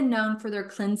long been known for their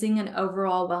cleansing and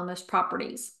overall wellness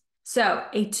properties. So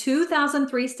a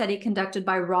 2003 study conducted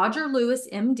by Roger Lewis,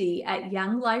 MD, at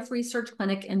Young Life Research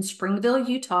Clinic in Springville,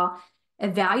 Utah,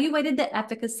 evaluated the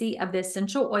efficacy of the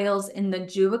essential oils in the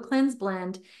JUVA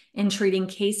blend in treating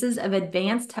cases of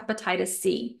advanced hepatitis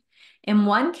C. In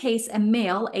one case, a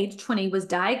male, age 20, was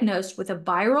diagnosed with a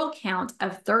viral count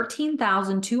of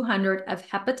 13,200 of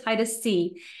hepatitis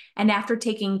C, and after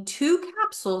taking 2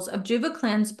 capsules of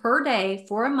JUVA per day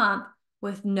for a month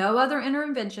with no other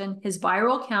intervention, his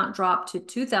viral count dropped to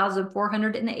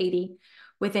 2,480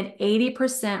 with an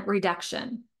 80%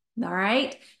 reduction. All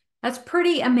right, that's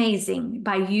pretty amazing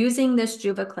by using this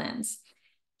JUVA.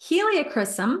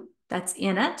 Heliocrysum, that's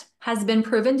in it, has been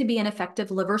proven to be an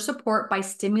effective liver support by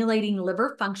stimulating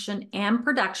liver function and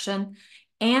production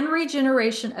and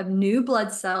regeneration of new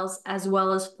blood cells, as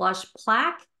well as flush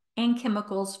plaque and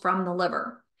chemicals from the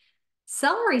liver.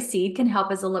 Celery seed can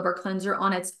help as a liver cleanser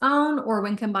on its own or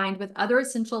when combined with other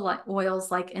essential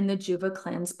oils like in the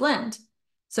JUVA blend.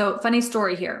 So funny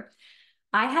story here.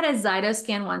 I had a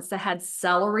Zytoscan once that had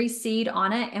celery seed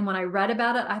on it. And when I read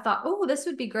about it, I thought, oh, this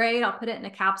would be great. I'll put it in a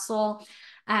capsule.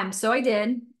 So I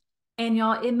did. And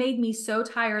y'all, it made me so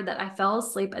tired that I fell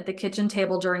asleep at the kitchen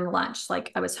table during lunch.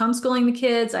 Like I was homeschooling the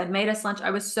kids. I'd made us lunch.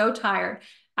 I was so tired.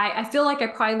 I feel like I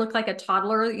probably looked like a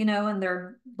toddler, you know, in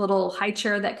their little high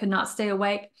chair that could not stay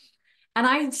awake. And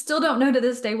I still don't know to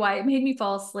this day why it made me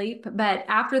fall asleep. But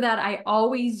after that, I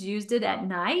always used it at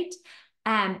night.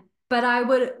 But I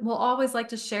will always like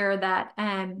to share that,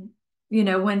 you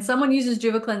know, when someone uses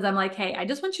JUVA, I'm like, hey, I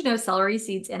just want you to know celery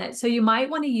seeds in it. So you might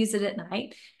want to use it at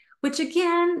night, which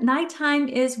again, nighttime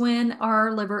is when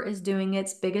our liver is doing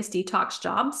its biggest detox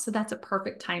job. So that's a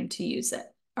perfect time to use it.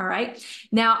 All right.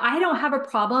 Now, I don't have a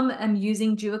problem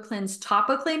using JUVA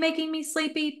topically making me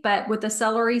sleepy, but with the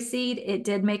celery seed, it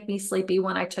did make me sleepy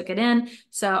when I took it in.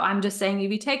 So I'm just saying if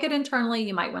you take it internally,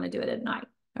 you might want to do it at night.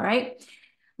 All right.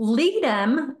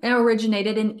 Ledum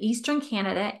originated in Eastern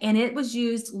Canada, and it was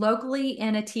used locally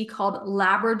in a tea called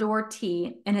Labrador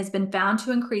tea and has been found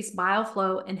to increase bile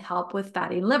flow and help with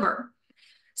fatty liver.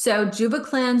 So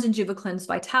JUVA and JUVA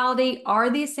Vitality are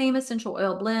the same essential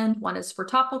oil blend. One is for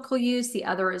topical use, the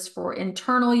other is for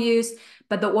internal use,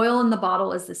 but the oil in the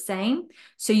bottle is the same.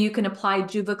 So you can apply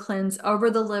JUVA over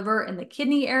the liver in the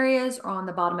kidney areas or on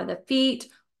the bottom of the feet,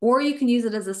 or you can use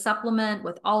it as a supplement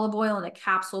with olive oil in a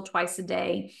capsule twice a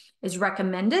day is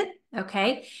recommended,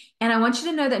 okay? And I want you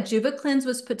to know that JUVA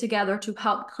was put together to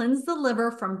help cleanse the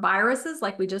liver from viruses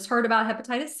like we just heard about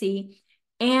hepatitis C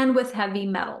and with heavy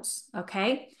metals,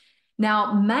 okay?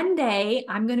 Now, Monday,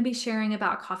 I'm going to be sharing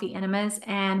about coffee enemas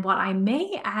and what I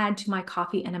may add to my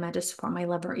coffee enema to support my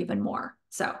liver even more.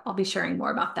 So I'll be sharing more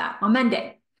about that on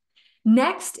Monday.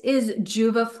 Next is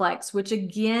JUVA, which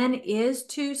again is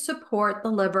to support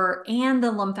the liver and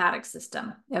the lymphatic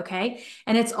system, okay?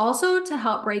 And it's also to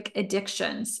help break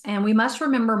addictions. And we must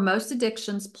remember most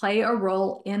addictions play a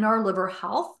role in our liver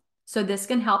health. So this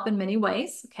can help in many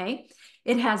ways, okay?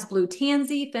 It has blue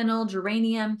tansy, fennel,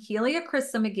 geranium,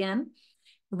 heliocrysum again,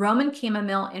 Roman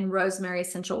chamomile, and rosemary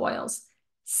essential oils.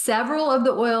 Several of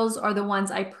the oils are the ones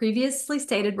I previously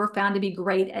stated were found to be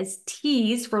great as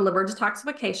teas for liver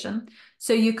detoxification.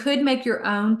 So you could make your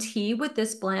own tea with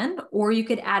this blend, or you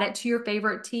could add it to your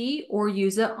favorite tea or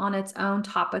use it on its own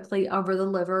topically over the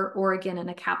liver, or again in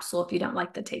a capsule if you don't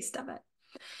like the taste of it.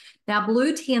 Now,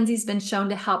 blue tansy has been shown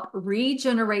to help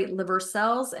regenerate liver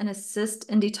cells and assist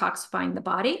in detoxifying the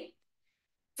body.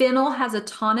 Fennel has a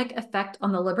tonic effect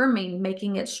on the liver,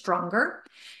 making it stronger.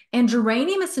 And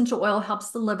geranium essential oil helps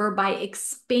the liver by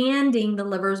expanding the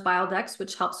liver's bile ducts,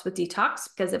 which helps with detox,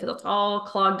 because if it's all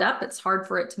clogged up, it's hard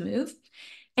for it to move.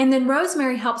 And then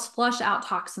rosemary helps flush out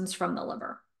toxins from the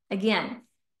liver. Again,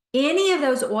 any of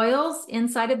those oils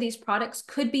inside of these products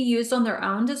could be used on their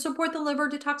own to support the liver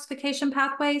detoxification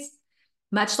pathways.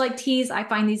 Much like teas, I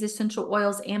find these essential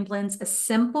oils and blends a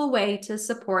simple way to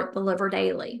support the liver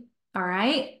daily. All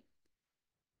right.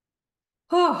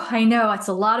 Oh, I know it's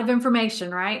a lot of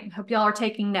information, right? Hope y'all are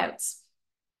taking notes.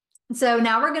 So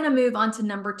now we're going to move on to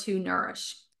number 2,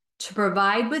 nourish. To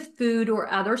provide with food or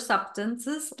other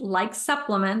substances like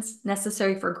supplements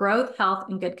necessary for growth, health,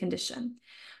 and good condition.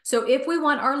 So if we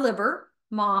want our liver,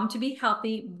 mom, to be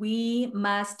healthy, we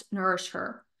must nourish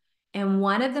her. And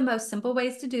one of the most simple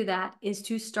ways to do that is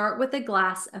to start with a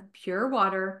glass of pure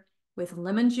water with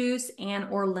lemon juice and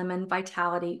or lemon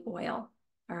vitality oil.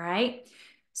 All right.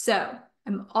 So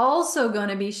I'm also going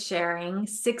to be sharing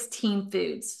 16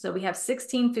 foods. So we have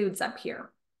 16 foods up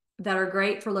here that are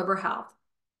great for liver health.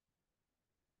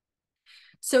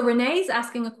 So Renee's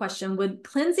asking a question, would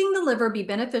cleansing the liver be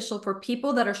beneficial for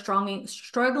people that are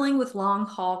struggling with long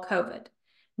haul COVID?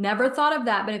 Never thought of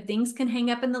that, but if things can hang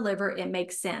up in the liver, it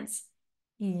makes sense.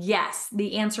 Yes,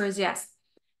 the answer is yes.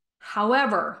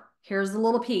 However, here's the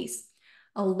little piece.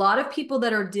 A lot of people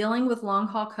that are dealing with long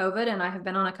haul COVID, and I have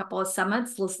been on a couple of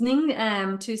summits listening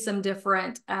to some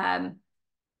different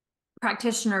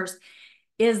practitioners,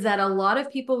 is that a lot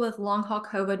of people with long haul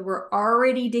COVID were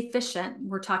already deficient.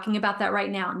 We're talking about that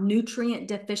right now, nutrient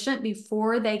deficient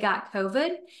before they got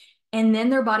COVID. And then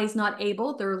their body's not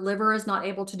able, their liver is not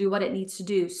able to do what it needs to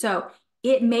do. So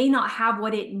it may not have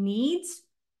what it needs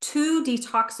to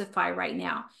detoxify right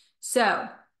now. So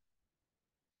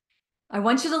I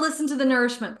want you to listen to the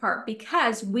nourishment part,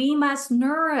 because we must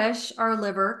nourish our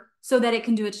liver so that it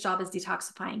can do its job as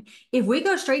detoxifying. If we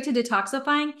go straight to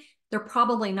detoxifying, they're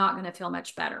probably not going to feel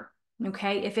much better.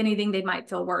 Okay. If anything, they might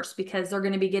feel worse because they're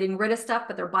going to be getting rid of stuff,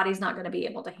 but their body's not going to be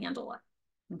able to handle it.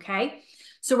 Okay.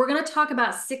 So we're going to talk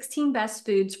about 16 best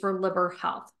foods for liver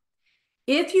health.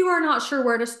 If you are not sure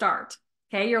where to start,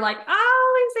 okay, you're like,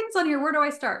 all these things on here, where do I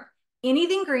start?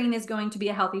 Anything green is going to be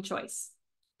a healthy choice.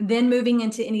 Then moving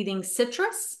into anything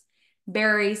citrus,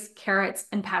 berries, carrots,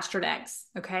 and pastured eggs,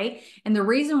 okay? And the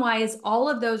reason why is all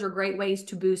of those are great ways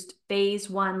to boost phase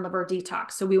 1 liver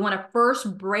detox. So we want to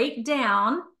first break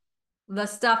down the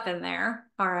stuff in there,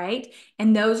 all right?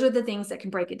 And those are the things that can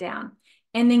break it down.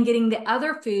 And then getting the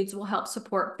other foods will help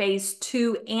support phase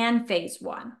 2 and phase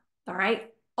 1, all right?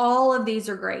 All of these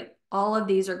are great. All of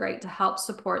these are great to help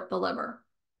support the liver.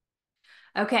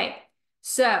 Okay,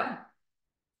 so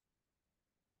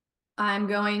I'm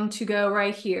going to go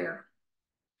right here.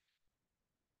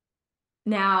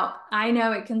 Now, I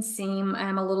know it can seem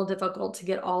a little difficult to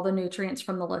get all the nutrients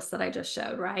from the list that I just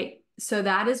showed, right? So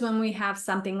that is when we have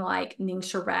something like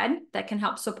Ningxia Red that can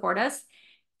help support us.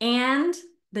 And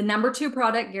the number 2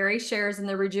 product Gary shares in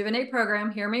the ReJUVAnate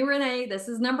program, hear me, Renee, this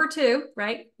is number 2,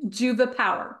 right? JUVA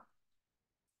Power.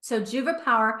 So JUVA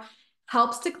Power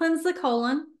helps to cleanse the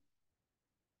colon.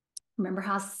 Remember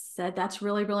how I said that's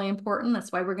really, really important?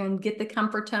 That's why we're going to get the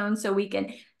comfort tone so we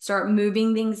can start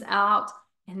moving things out.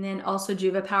 And then also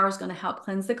JUVA Power is going to help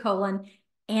cleanse the colon,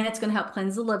 and it's going to help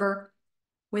cleanse the liver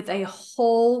with a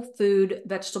whole food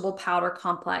vegetable powder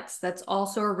complex that's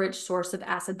also a rich source of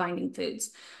acid binding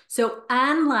foods. So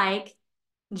unlike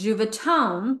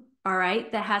JUVAtone, all right,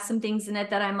 that has some things in it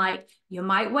that I'm like, you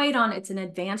might wait on, it's an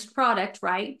advanced product,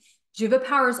 right? JUVA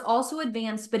Power is also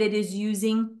advanced, but it is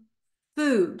using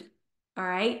food, all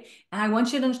right? And I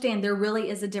want you to understand there really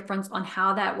is a difference on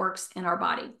how that works in our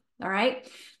body, all right?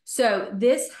 So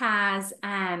this has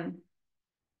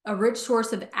a rich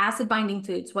source of acid binding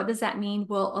foods. What does that mean?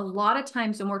 Well, a lot of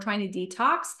times when we're trying to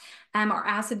detox, our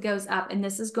acid goes up, and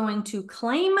this is going to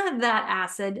claim that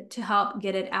acid to help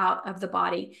get it out of the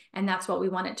body. And that's what we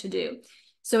want it to do.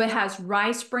 So it has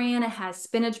rice bran, it has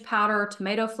spinach powder,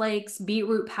 tomato flakes,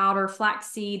 beetroot powder,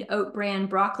 flaxseed, oat bran,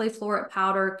 broccoli floret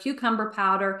powder, cucumber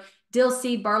powder, dill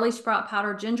seed, barley sprout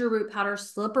powder, ginger root powder,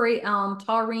 slippery elm,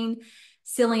 taurine,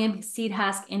 psyllium seed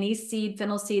husk, anise seed,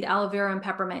 fennel seed, aloe vera, and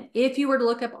peppermint. If you were to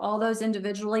look up all those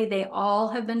individually, they all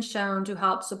have been shown to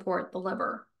help support the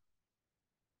liver.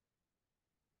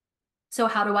 So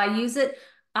how do I use it?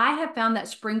 I have found that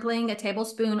sprinkling a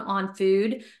tablespoon on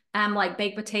food, like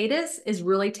baked potatoes, is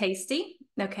really tasty,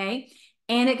 okay?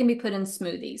 And it can be put in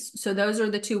smoothies. So those are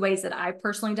the 2 ways that I've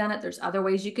personally done it. There's other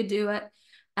ways you could do it.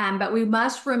 But we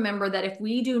must remember that if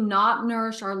we do not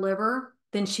nourish our liver,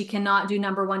 then she cannot do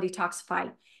number 1,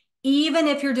 detoxify. even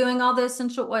if you're doing all the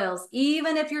essential oils,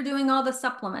 even if you're doing all the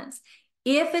supplements,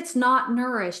 if it's not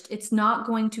nourished, it's not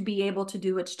going to be able to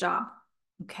do its job.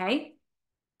 Okay.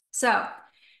 So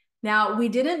now we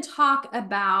didn't talk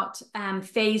about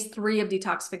phase 3 of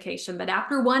detoxification, but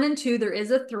after 1 and 2, there is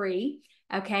a 3.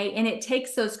 Okay. And it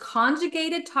takes those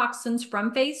conjugated toxins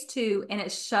from phase 2 and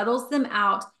it shuttles them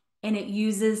out and it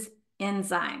uses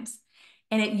enzymes.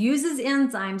 And it uses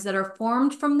enzymes that are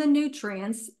formed from the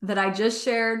nutrients that I just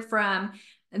shared from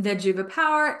the JUVA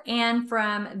Power and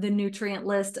from the nutrient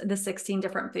list, the 16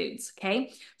 different foods.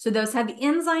 Okay. So those have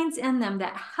enzymes in them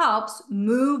that helps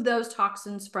move those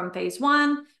toxins from phase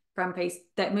 1, from phase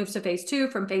that moves to phase 2,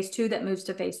 from phase 2 that moves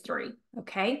to phase 3.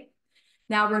 Okay.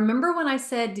 Now, remember when I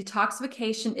said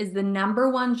detoxification is the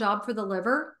 #1 job for the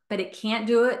liver, but it can't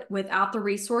do it without the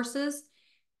resources?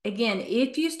 Again,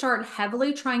 if you start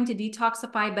heavily trying to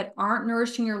detoxify but aren't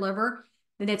nourishing your liver,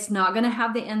 then it's not going to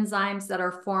have the enzymes that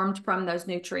are formed from those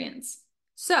nutrients.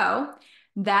 So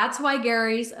that's why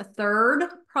Gary's 3rd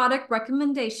product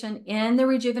recommendation in the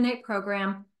ReJUVAnate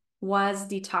program was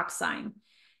detoxifying.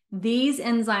 These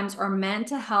enzymes are meant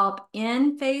to help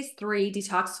in phase 3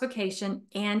 detoxification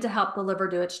and to help the liver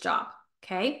do its job.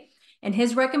 Okay. And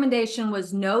his recommendation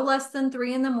was no less than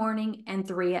 3 in the morning and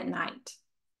 3 at night.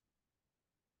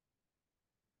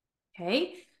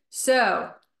 Okay, so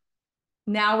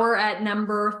now we're at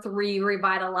number 3,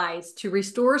 revitalize, to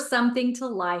restore something to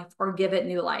life or give it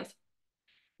new life.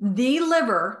 The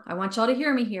liver, I want y'all to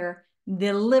hear me here,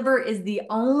 the liver is the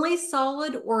only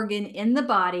solid organ in the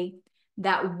body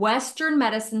that Western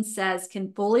medicine says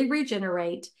can fully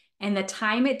regenerate, and the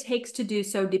time it takes to do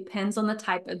so depends on the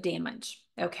type of damage,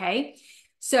 okay?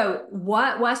 So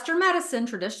what Western medicine,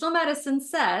 traditional medicine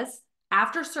says,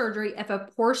 after surgery, if a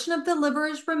portion of the liver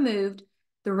is removed,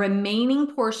 the remaining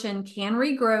portion can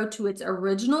regrow to its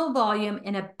original volume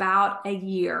in about a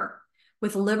year,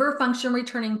 with liver function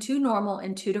returning to normal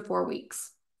in 2 to 4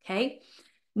 weeks. Okay.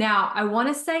 Now, I want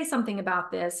to say something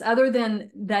about this, other than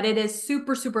that it is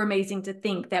super, super amazing to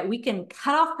think that we can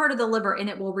cut off part of the liver and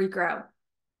it will regrow.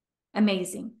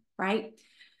 Amazing, right?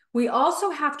 We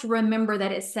also have to remember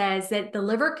that it says that the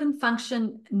liver can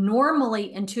function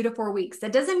normally in 2 to 4 weeks.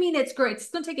 That doesn't mean it's great. It's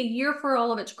going to take a year for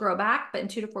all of it to grow back, but in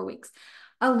 2 to 4 weeks.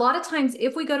 A lot of times,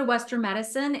 if we go to Western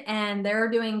medicine and they're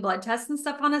doing blood tests and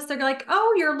stuff on us, they're like,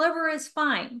 oh, your liver is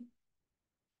fine.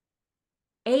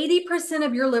 80%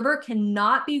 of your liver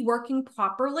cannot be working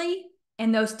properly,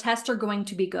 and those tests are going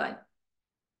to be good.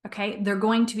 Okay, they're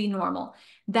going to be normal.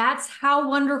 That's how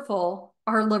wonderful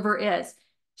our liver is.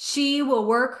 She will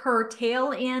work her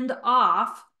tail end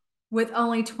off with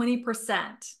only 20%.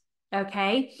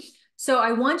 Okay, so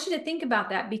I want you to think about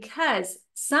that, because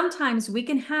sometimes we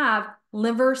can have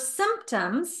liver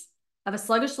symptoms of a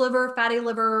sluggish liver, fatty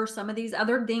liver, some of these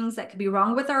other things that could be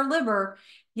wrong with our liver,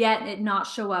 yet it not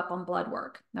show up on blood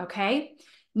work. Okay,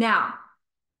 now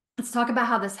let's talk about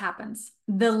how this happens.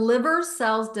 The liver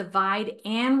cells divide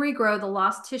and regrow the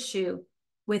lost tissue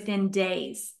within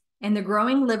days, and the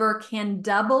growing liver can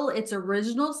double its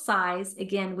original size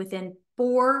again within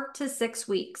 4 to 6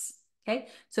 weeks. Okay,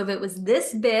 so if it was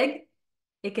this big,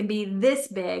 it can be this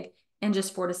big in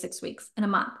just 4 to 6 weeks, in a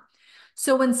month.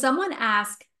 So when someone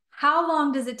asks, how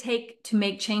long does it take to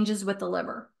make changes with the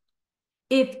liver?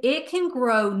 If it can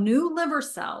grow new liver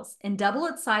cells and double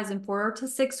its size in 4 to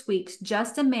 6 weeks,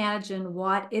 just imagine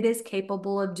what it is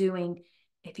capable of doing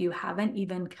if you haven't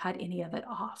even cut any of it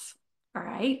off. All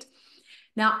right.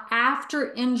 Now,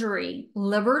 after injury,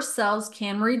 liver cells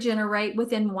can regenerate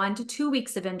within 1 to 2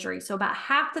 weeks of injury. So about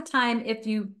half the time if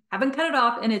you haven't cut it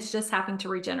off and it's just having to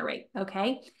regenerate.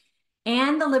 Okay.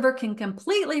 And the liver can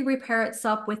completely repair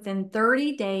itself within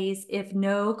 30 days if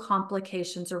no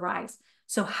complications arise.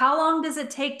 So how long does it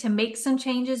take to make some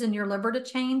changes in your liver to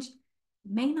change?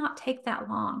 It may not take that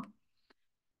long.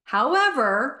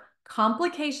 However,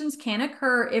 complications can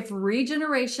occur if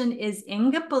regeneration is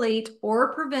incomplete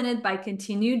or prevented by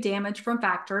continued damage from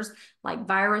factors like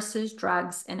viruses,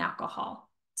 drugs, and alcohol.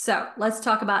 So let's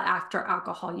talk about after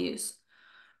alcohol use.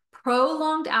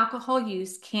 Prolonged alcohol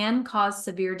use can cause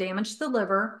severe damage to the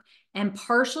liver, and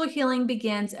partial healing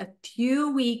begins a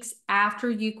few weeks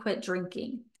after you quit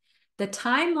drinking. The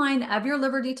timeline of your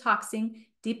liver detoxing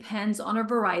depends on a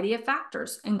variety of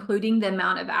factors, including the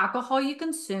amount of alcohol you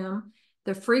consume,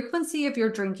 the frequency of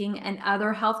your drinking, and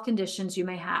other health conditions you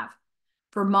may have.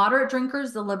 For moderate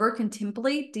drinkers, the liver can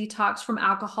typically detox from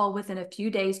alcohol within a few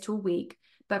days to a week.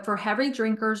 But for heavy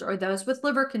drinkers or those with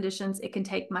liver conditions, it can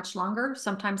take much longer,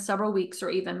 sometimes several weeks or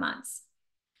even months.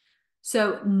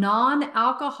 So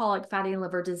non-alcoholic fatty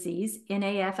liver disease,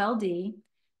 NAFLD,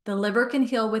 the The liver can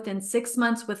heal within 6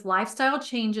 months with lifestyle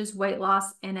changes, weight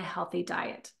loss, and a healthy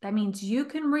diet. That means you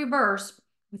can reverse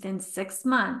within 6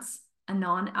 months a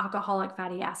non-alcoholic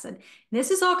fatty acid. This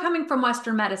is all coming from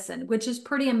Western medicine, which is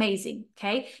pretty amazing,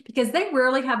 okay? Because they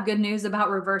rarely have good news about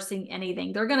reversing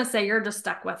anything. They're going to say you're just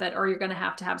stuck with it or you're going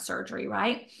to have surgery,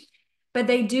 right? But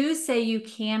they do say you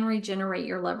can regenerate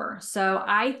your liver. So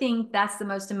I think that's the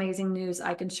most amazing news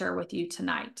I can share with you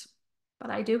tonight. But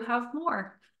I do have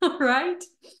more, right?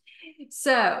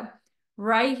 So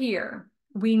right here,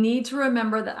 we need to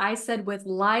remember that I said with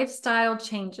lifestyle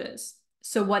changes.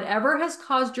 So whatever has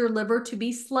caused your liver to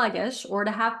be sluggish or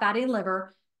to have fatty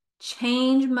liver,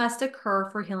 change must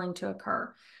occur for healing to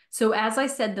occur. So as I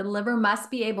said, the liver must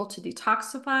be able to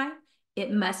detoxify,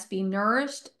 it must be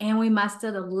nourished, and we must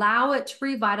allow it to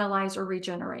revitalize or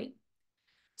regenerate.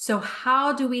 So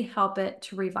how do we help it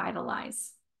to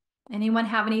revitalize? Anyone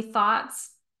have any thoughts?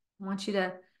 I want you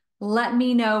to let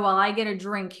me know while I get a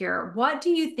drink here. What do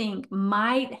you think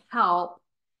might help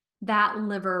that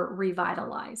liver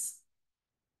revitalize?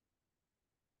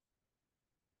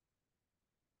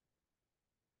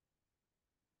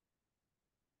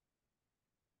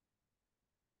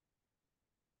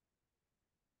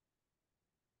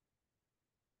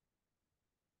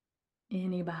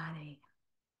 Anybody?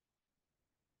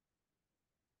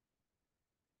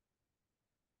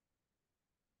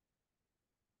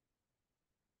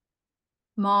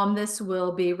 Mom, this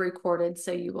will be recorded,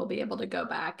 so you will be able to go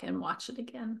back and watch it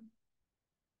again.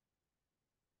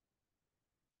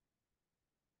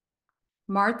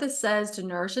 Martha says to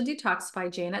nourish and detoxify.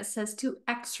 Janet says to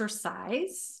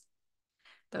exercise.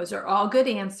 Those are all good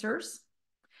answers.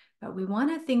 But we want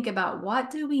to think about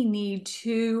what do we need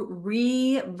to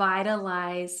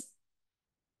revitalize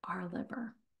our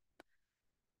liver.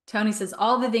 Tony says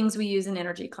all the things we use in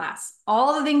energy class.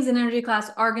 All the things in energy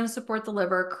class are going to support the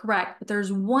liver, correct. But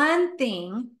there's one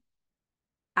thing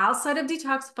outside of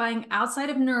detoxifying, outside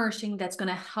of nourishing, that's going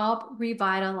to help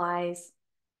revitalize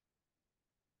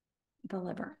the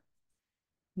liver.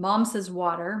 Mom says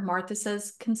water. Martha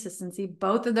says consistency.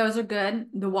 Both of those are good.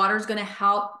 The water is going to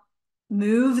help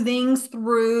move things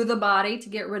through the body to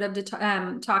get rid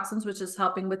of toxins, which is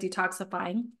helping with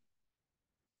detoxifying.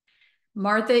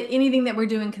 Martha, anything that we're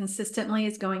doing consistently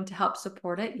is going to help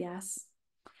support it, yes.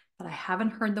 But I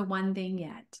haven't heard the one thing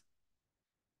yet.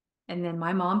 And then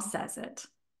my mom says it,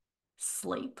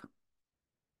 sleep.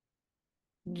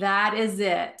 That is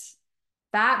it.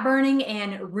 Fat burning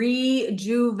and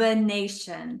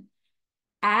rejuvenation.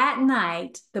 At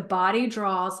night, the body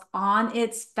draws on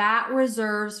its fat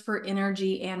reserves for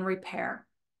energy and repair.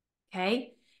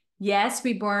 Okay? Yes,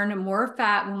 we burn more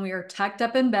fat when we are tucked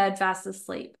up in bed, fast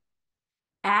asleep.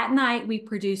 At night, we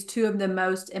produce two of the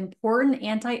most important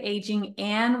anti-aging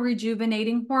and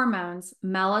rejuvenating hormones,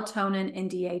 melatonin and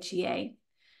DHEA.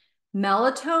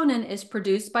 Melatonin is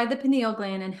produced by the pineal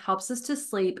gland and helps us to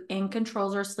sleep and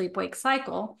controls our sleep-wake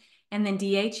cycle. And then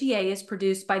DHEA is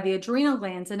produced by the adrenal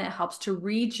glands and it helps to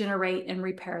regenerate and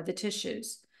repair the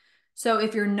tissues. So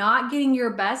if you're not getting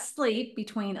your best sleep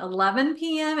between 11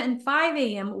 p.m. and 5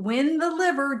 a.m. when the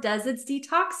liver does its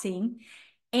detoxing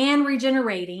and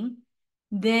regenerating,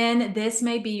 then this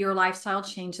may be your lifestyle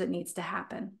change that needs to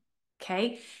happen.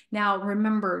 Okay. Now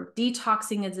remember,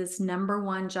 detoxing is its number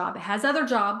one job. It has other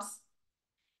jobs,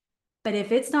 but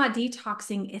if it's not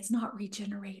detoxing, it's not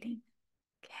regenerating.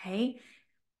 Okay.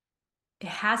 It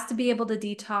has to be able to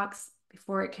detox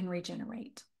before it can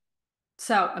regenerate.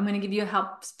 So I'm going to give you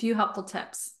a few helpful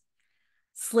tips.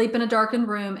 Sleep in a darkened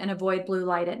room and avoid blue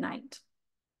light at night.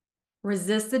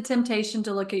 Resist the temptation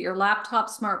to look at your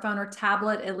laptop, smartphone, or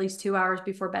tablet at least 2 hours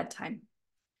before bedtime.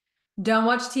 Don't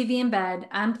watch TV in bed.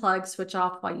 Unplug, switch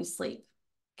off while you sleep.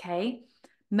 Okay.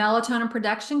 Melatonin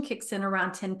production kicks in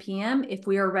around 10 p.m. if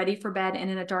we are ready for bed and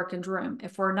in a darkened room.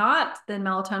 If we're not, then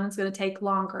melatonin is going to take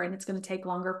longer and it's going to take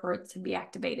longer for it to be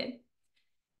activated.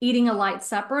 Eating a light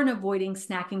supper and avoiding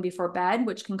snacking before bed,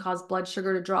 which can cause blood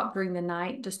sugar to drop during the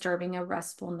night, disturbing a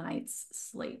restful night's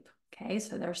sleep. Okay,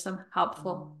 so there's some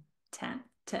helpful 10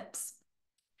 tips.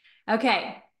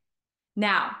 Okay,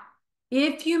 now,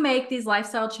 if you make these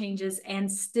lifestyle changes and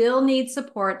still need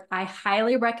support, I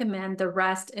highly recommend the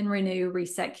Rest and Renew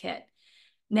Reset Kit.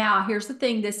 Now, here's the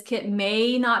thing. This kit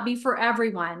may not be for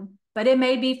everyone, but it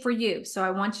may be for you. So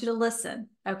I want you to listen,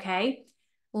 okay?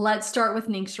 Let's start with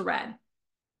Ningxia Red.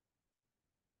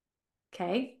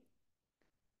 Okay.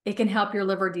 It can help your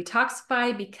liver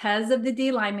detoxify because of the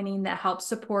D-limonene that helps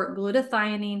support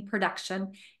glutathione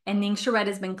production. And Ningxia Red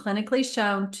has been clinically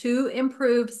shown to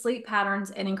improve sleep patterns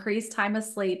and increase time of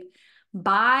sleep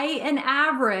by an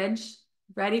average,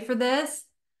 ready for this,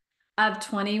 of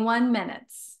 21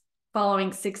 minutes.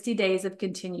 following 60 days of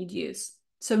continued use.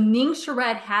 So Ningxia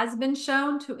Red has been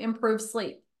shown to improve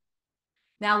sleep.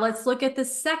 Now let's look at the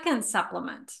second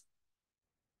supplement,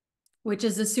 which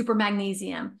is the super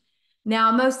magnesium.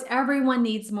 Now, most everyone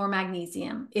needs more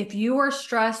magnesium. If you are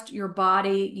stressed, your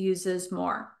body uses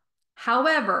more.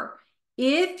 However,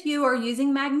 if you are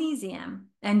using magnesium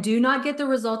and do not get the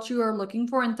results you are looking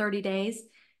for in 30 days,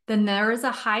 then there is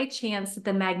a high chance that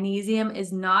the magnesium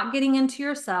is not getting into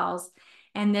your cells.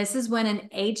 And this is when an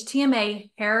HTMA,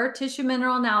 hair tissue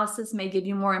mineral analysis, may give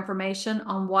you more information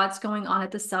on what's going on at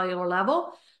the cellular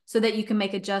level so that you can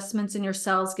make adjustments in your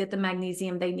cells, get the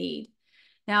magnesium they need.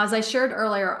 Now, as I shared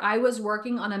earlier, I was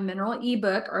working on a mineral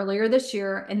ebook earlier this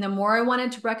year, and the more I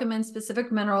wanted to recommend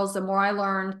specific minerals, the more I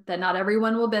learned that not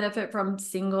everyone will benefit from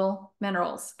single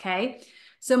minerals, okay?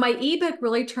 So my ebook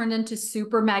really turned into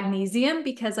super magnesium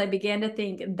because I began to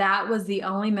think that was the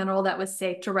only mineral that was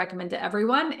safe to recommend to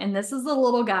everyone. And this is the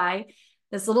little guy,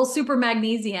 this little super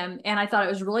magnesium. And I thought it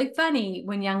was really funny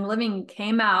when Young Living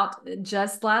came out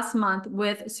just last month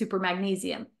with super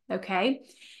magnesium, okay?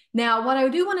 Now, what I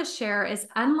do want to share is,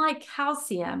 unlike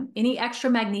calcium, any extra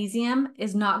magnesium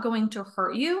is not going to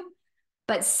hurt you,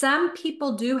 but some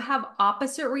people do have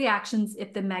opposite reactions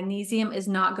if the magnesium is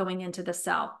not going into the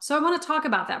cell. So I want to talk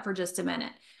about that for just a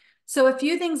minute. So a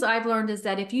few things I've learned is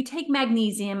that if you take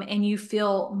magnesium and you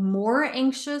feel more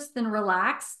anxious than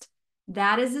relaxed,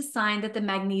 that is a sign that the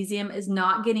magnesium is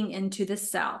not getting into the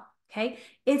cell. Okay.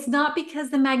 It's not because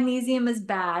the magnesium is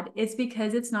bad. It's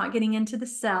because it's not getting into the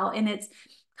cell, and it's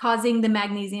causing the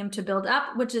magnesium to build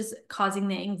up, which is causing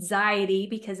the anxiety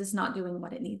because it's not doing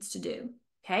what it needs to do.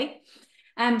 Okay.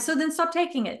 So then stop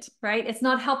taking it, right? It's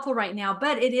not helpful right now,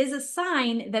 but it is a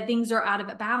sign that things are out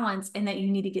of balance and that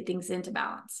you need to get things into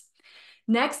balance.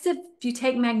 Next, if you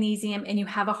take magnesium and you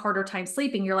have a harder time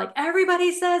sleeping, you're like,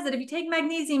 everybody says that if you take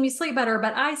magnesium, you sleep better,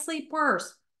 but I sleep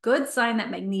worse. Good sign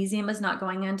that magnesium is not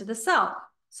going into the cell.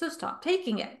 So stop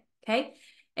taking it, okay?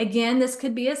 Again, this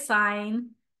could be a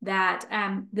sign that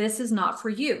this is not for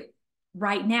you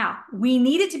right now. We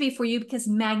need it to be for you because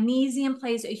magnesium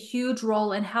plays a huge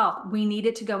role in health. We need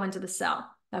it to go into the cell,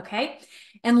 okay?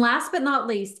 And last but not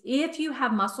least, if you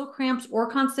have muscle cramps or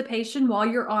constipation while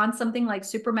you're on something like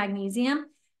super magnesium,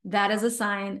 that is a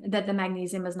sign that the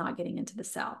magnesium is not getting into the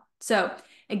cell. So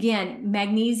again,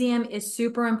 magnesium is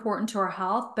super important to our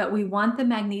health, but we want the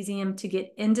magnesium to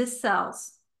get into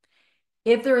cells.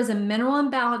 If there is a mineral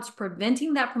imbalance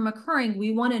preventing that from occurring,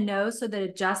 we want to know so that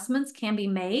adjustments can be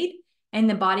made and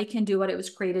the body can do what it was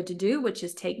created to do, which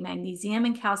is take magnesium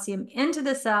and calcium into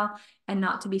the cell and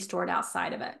not to be stored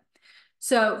outside of it.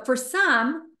 So for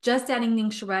some, just adding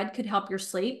Ningxia Red could help your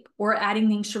sleep, or adding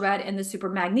Ningxia Red and the super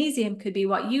magnesium could be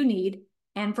what you need.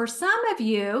 And for some of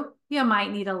you, you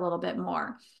might need a little bit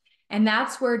more. And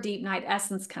that's where Deep Night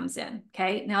Essence comes in,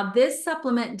 okay? Now, this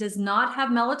supplement does not have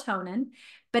melatonin,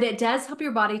 but it does help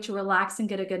your body to relax and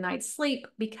get a good night's sleep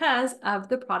because of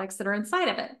the products that are inside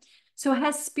of it. So it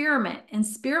has spearmint, and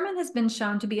spearmint has been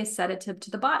shown to be a sedative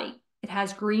to the body. It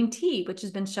has green tea, which has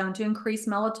been shown to increase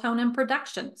melatonin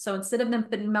production. So instead of them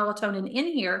putting melatonin in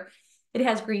here, it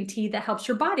has green tea that helps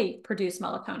your body produce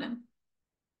melatonin.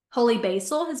 Holy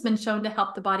basil has been shown to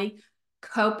help the body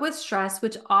cope with stress,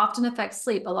 which often affects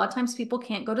sleep. A lot of times people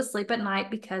can't go to sleep at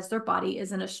night because their body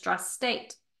is in a stress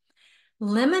state.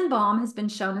 Lemon balm has been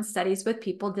shown in studies with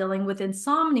people dealing with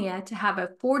insomnia to have a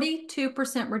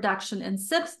 42% reduction in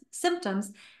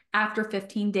symptoms after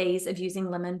 15 days of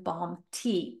using lemon balm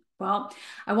tea. Well,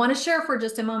 I want to share for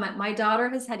just a moment. My daughter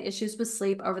has had issues with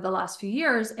sleep over the last few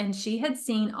years, and she had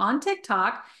seen on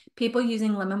TikTok people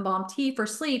using lemon balm tea for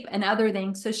sleep and other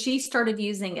things. So she started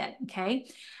using it, okay?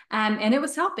 And it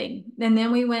was helping. And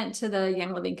then we went to the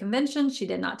Young Living Convention. She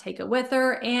did not take it with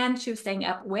her, and she was staying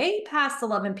up way past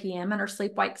 11 p.m. and her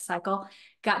sleep-wake cycle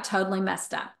got totally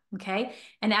messed up, okay?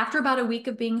 And after about a week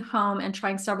of being home and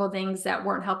trying several things that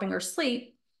weren't helping her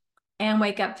sleep, and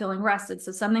wake up feeling rested.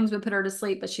 So some things would put her to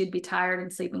sleep, but she'd be tired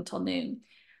and sleeping till noon.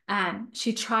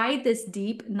 She tried this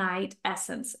Deep Night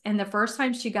Essence, and the first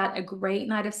time she got a great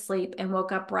night of sleep and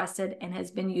woke up rested and has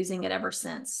been using it ever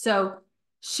since. So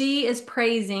she is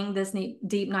praising this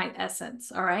Deep Night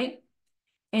Essence, all right?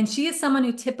 And she is someone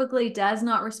who typically does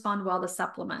not respond well to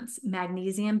supplements,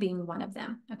 magnesium being one of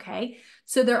them, okay?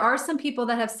 So there are some people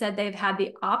that have said they've had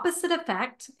the opposite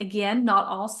effect. Again, not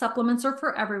all supplements are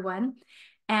for everyone.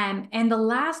 And the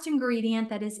last ingredient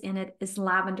that is in it is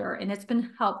lavender, and it's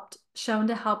been shown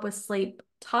to help with sleep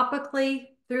topically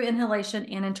through inhalation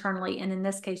and internally. And in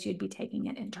this case, you'd be taking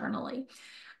it internally.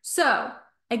 So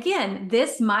again,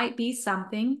 this might be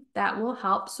something that will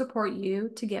help support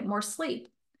you to get more sleep.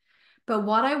 But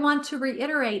what I want to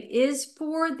reiterate is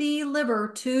for the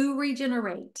liver to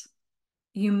regenerate,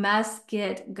 you must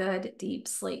get good, deep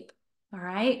sleep. All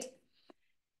right.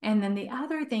 And then the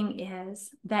other thing is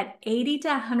that 80 to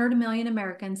 100 million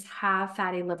Americans have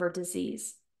fatty liver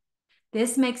disease.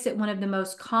 This makes it one of the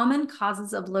most common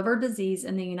causes of liver disease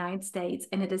in the United States,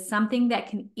 and it is something that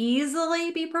can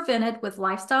easily be prevented with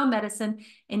lifestyle medicine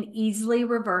and easily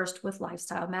reversed with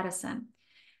lifestyle medicine.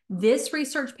 This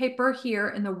research paper here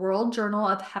in the World Journal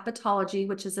of Hepatology,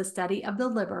 which is a study of the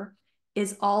liver,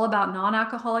 is all about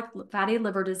non-alcoholic fatty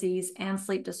liver disease and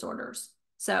sleep disorders.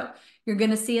 So you're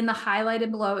going to see in the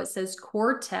highlighted below, it says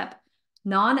core tip,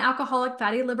 non-alcoholic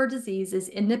fatty liver disease is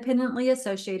independently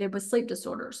associated with sleep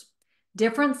disorders.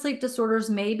 Different sleep disorders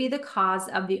may be the cause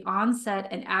of the onset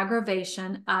and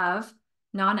aggravation of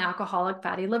non-alcoholic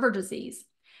fatty liver disease.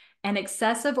 And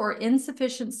excessive or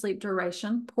insufficient sleep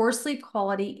duration, poor sleep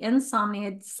quality,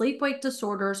 insomnia, sleep-wake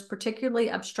disorders, particularly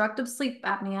obstructive sleep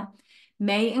apnea,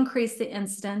 may increase the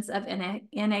incidence of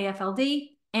NAFLD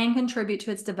and contribute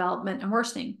to its development and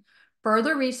worsening.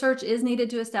 Further research is needed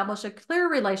to establish a clear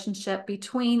relationship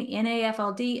between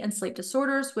NAFLD and sleep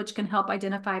disorders, which can help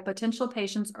identify potential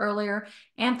patients earlier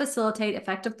and facilitate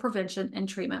effective prevention and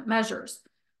treatment measures.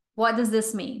 What does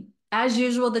this mean? As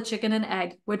usual, the chicken and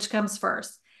egg, which comes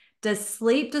first? Does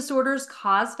sleep disorders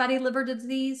cause fatty liver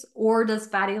disease, or does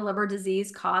fatty liver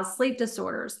disease cause sleep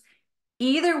disorders?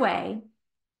 Either way,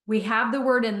 we have the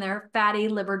word in there, fatty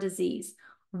liver disease.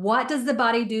 What does the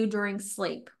body do during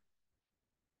sleep?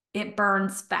 It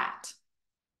burns fat,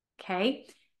 okay?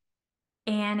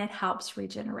 And it helps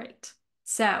regenerate.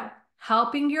 So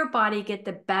helping your body get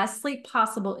the best sleep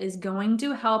possible is going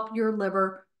to help your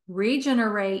liver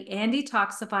regenerate and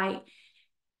detoxify,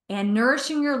 and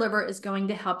nourishing your liver is going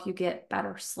to help you get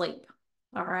better sleep.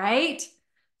 All right.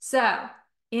 So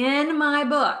in my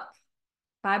book,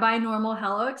 Bye Bye Normal,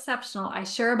 Hello Exceptional, I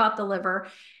share about the liver,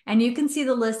 and you can see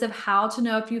the list of how to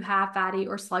know if you have fatty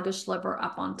or sluggish liver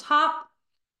up on top.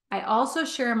 I also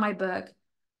share in my book,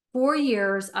 4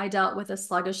 years I dealt with a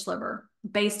sluggish liver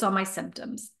based on my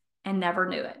symptoms and never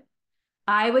knew it.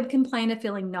 I would complain of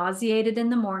feeling nauseated in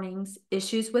the mornings,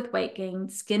 issues with weight gain,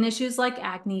 skin issues like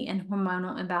acne, and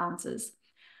hormonal imbalances.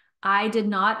 I did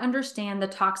not understand the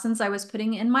toxins I was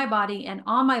putting in my body and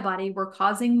on my body were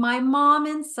causing my mom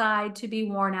inside to be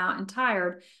worn out and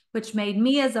tired, which made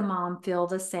me as a mom feel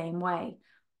the same way,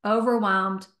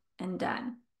 overwhelmed and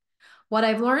done. What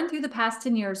I've learned through the past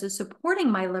 10 years is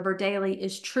supporting my liver daily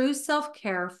is true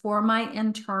self-care for my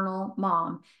internal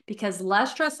mom, because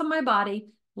less stress on my body,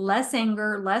 less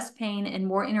anger, less pain, and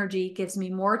more energy gives me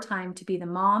more time to be the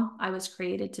mom I was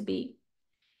created to be.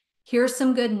 Here's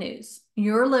some good news.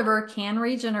 Your liver can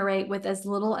regenerate with as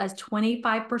little as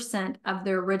 25% of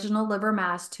the original liver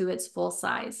mass to its full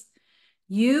size.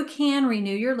 You can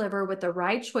renew your liver with the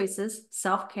right choices,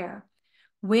 self-care.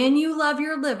 When you love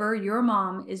your liver, your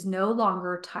mom is no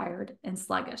longer tired and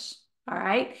sluggish. All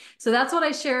right. So that's what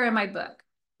I share in my book,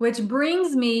 which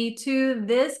brings me to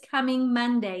this coming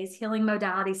Monday's healing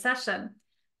modality session,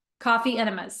 coffee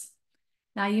enemas.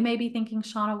 Now you may be thinking,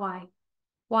 Shauna, why?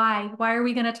 Why are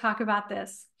we going to talk about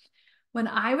this? When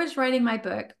I was writing my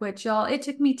book, which y'all, it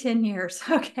took me 10 years.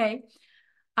 Okay.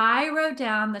 I wrote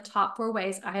down the top 4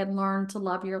 ways I had learned to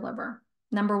love your liver.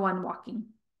 Number 1, walking.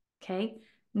 Okay.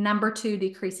 Number 2,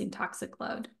 decreasing toxic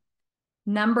load.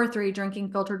 Number 3,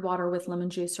 drinking filtered water with lemon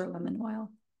juice or lemon oil.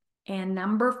 And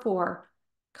number 4,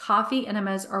 coffee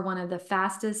enemas are one of the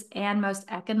fastest and most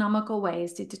economical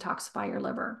ways to detoxify your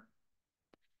liver.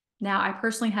 Now, I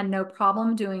personally had no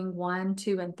problem doing 1,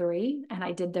 2, and 3, and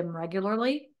I did them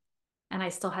regularly, and I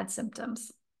still had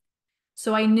symptoms.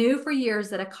 So I knew for years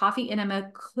that a coffee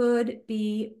enema could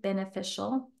be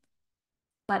beneficial,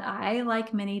 but I,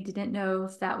 like many, didn't know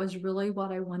if that was really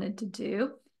what I wanted to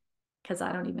do, because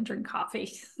I don't even drink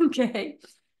coffee. Okay.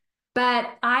 But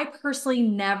I personally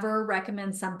never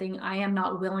recommend something I am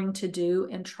not willing to do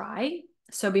and try.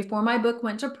 So before my book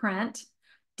went to print,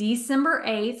 December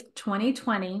 8th,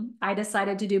 2020, I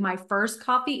decided to do my first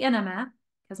coffee enema,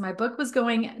 because my book was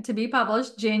going to be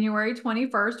published January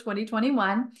 21st,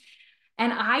 2021.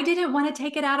 And I didn't want to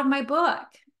take it out of my book.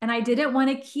 And I didn't want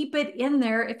to keep it in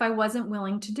there if I wasn't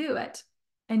willing to do it.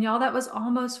 And y'all, that was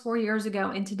almost 4 years ago.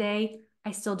 And today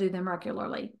I still do them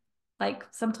regularly, like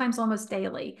sometimes almost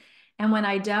daily. And when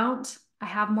I don't, I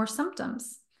have more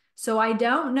symptoms. So I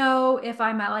don't know if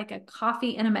I'm like a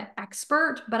coffee enema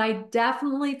expert, but I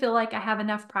definitely feel like I have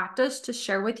enough practice to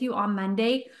share with you on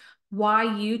Monday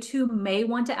why you too may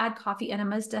want to add coffee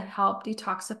enemas to help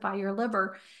detoxify your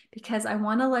liver, because I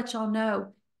want to let y'all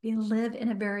know we live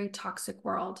in a very toxic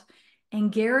world.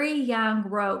 And Gary Young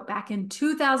wrote back in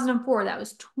 2004, that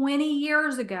was 20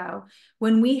 years ago,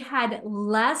 when we had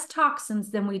less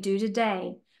toxins than we do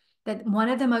today, that one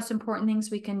of the most important things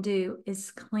we can do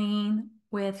is clean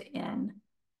within.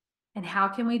 And how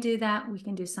can we do that? We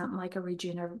can do something like a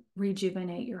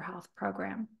Rejuvenate Your Health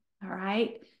program. All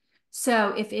right. So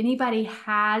if anybody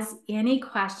has any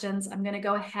questions, I'm going to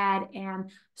go ahead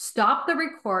and stop the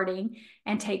recording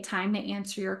and take time to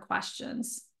answer your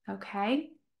questions. Okay.